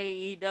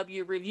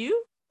AEW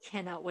review.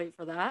 Cannot wait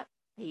for that.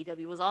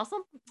 AEW was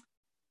awesome.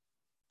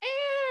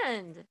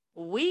 And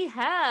we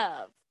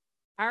have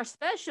our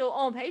special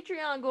on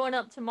Patreon going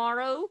up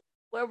tomorrow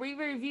where we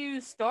review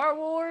Star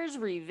Wars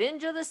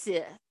Revenge of the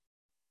Sith.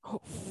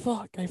 Oh,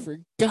 fuck. I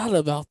forgot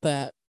about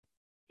that.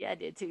 Yeah, I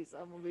did too, so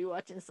I'm going to be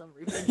watching some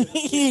Revenge of the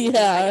Sith.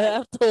 Yeah, I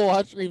have to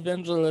watch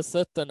Revenge of the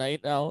Sith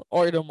tonight now,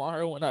 or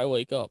tomorrow when I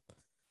wake up.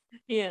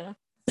 Yeah.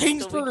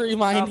 Thanks for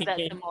reminding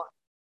me.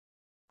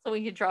 So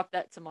we can drop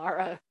that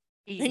tomorrow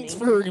evening. Thanks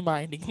for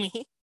reminding me.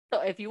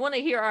 So if you want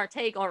to hear our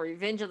take on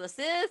Revenge of the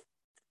Sith,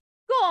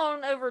 go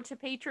on over to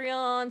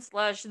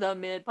Patreon/The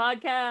Mid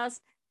Podcast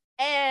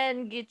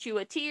and get you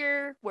a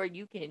tier where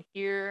you can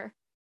hear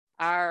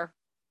our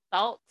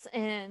thoughts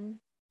and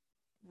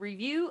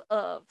review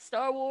of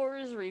Star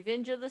Wars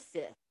Revenge of the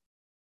Sith.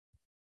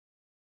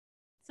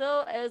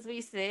 So as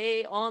we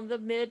say on the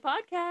Mid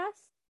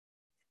Podcast,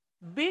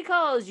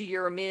 because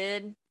you're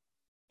mid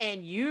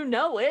and you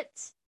know it,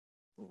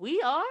 we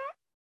are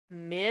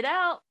mid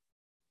out.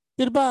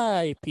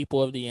 Goodbye,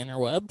 people of the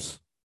interwebs.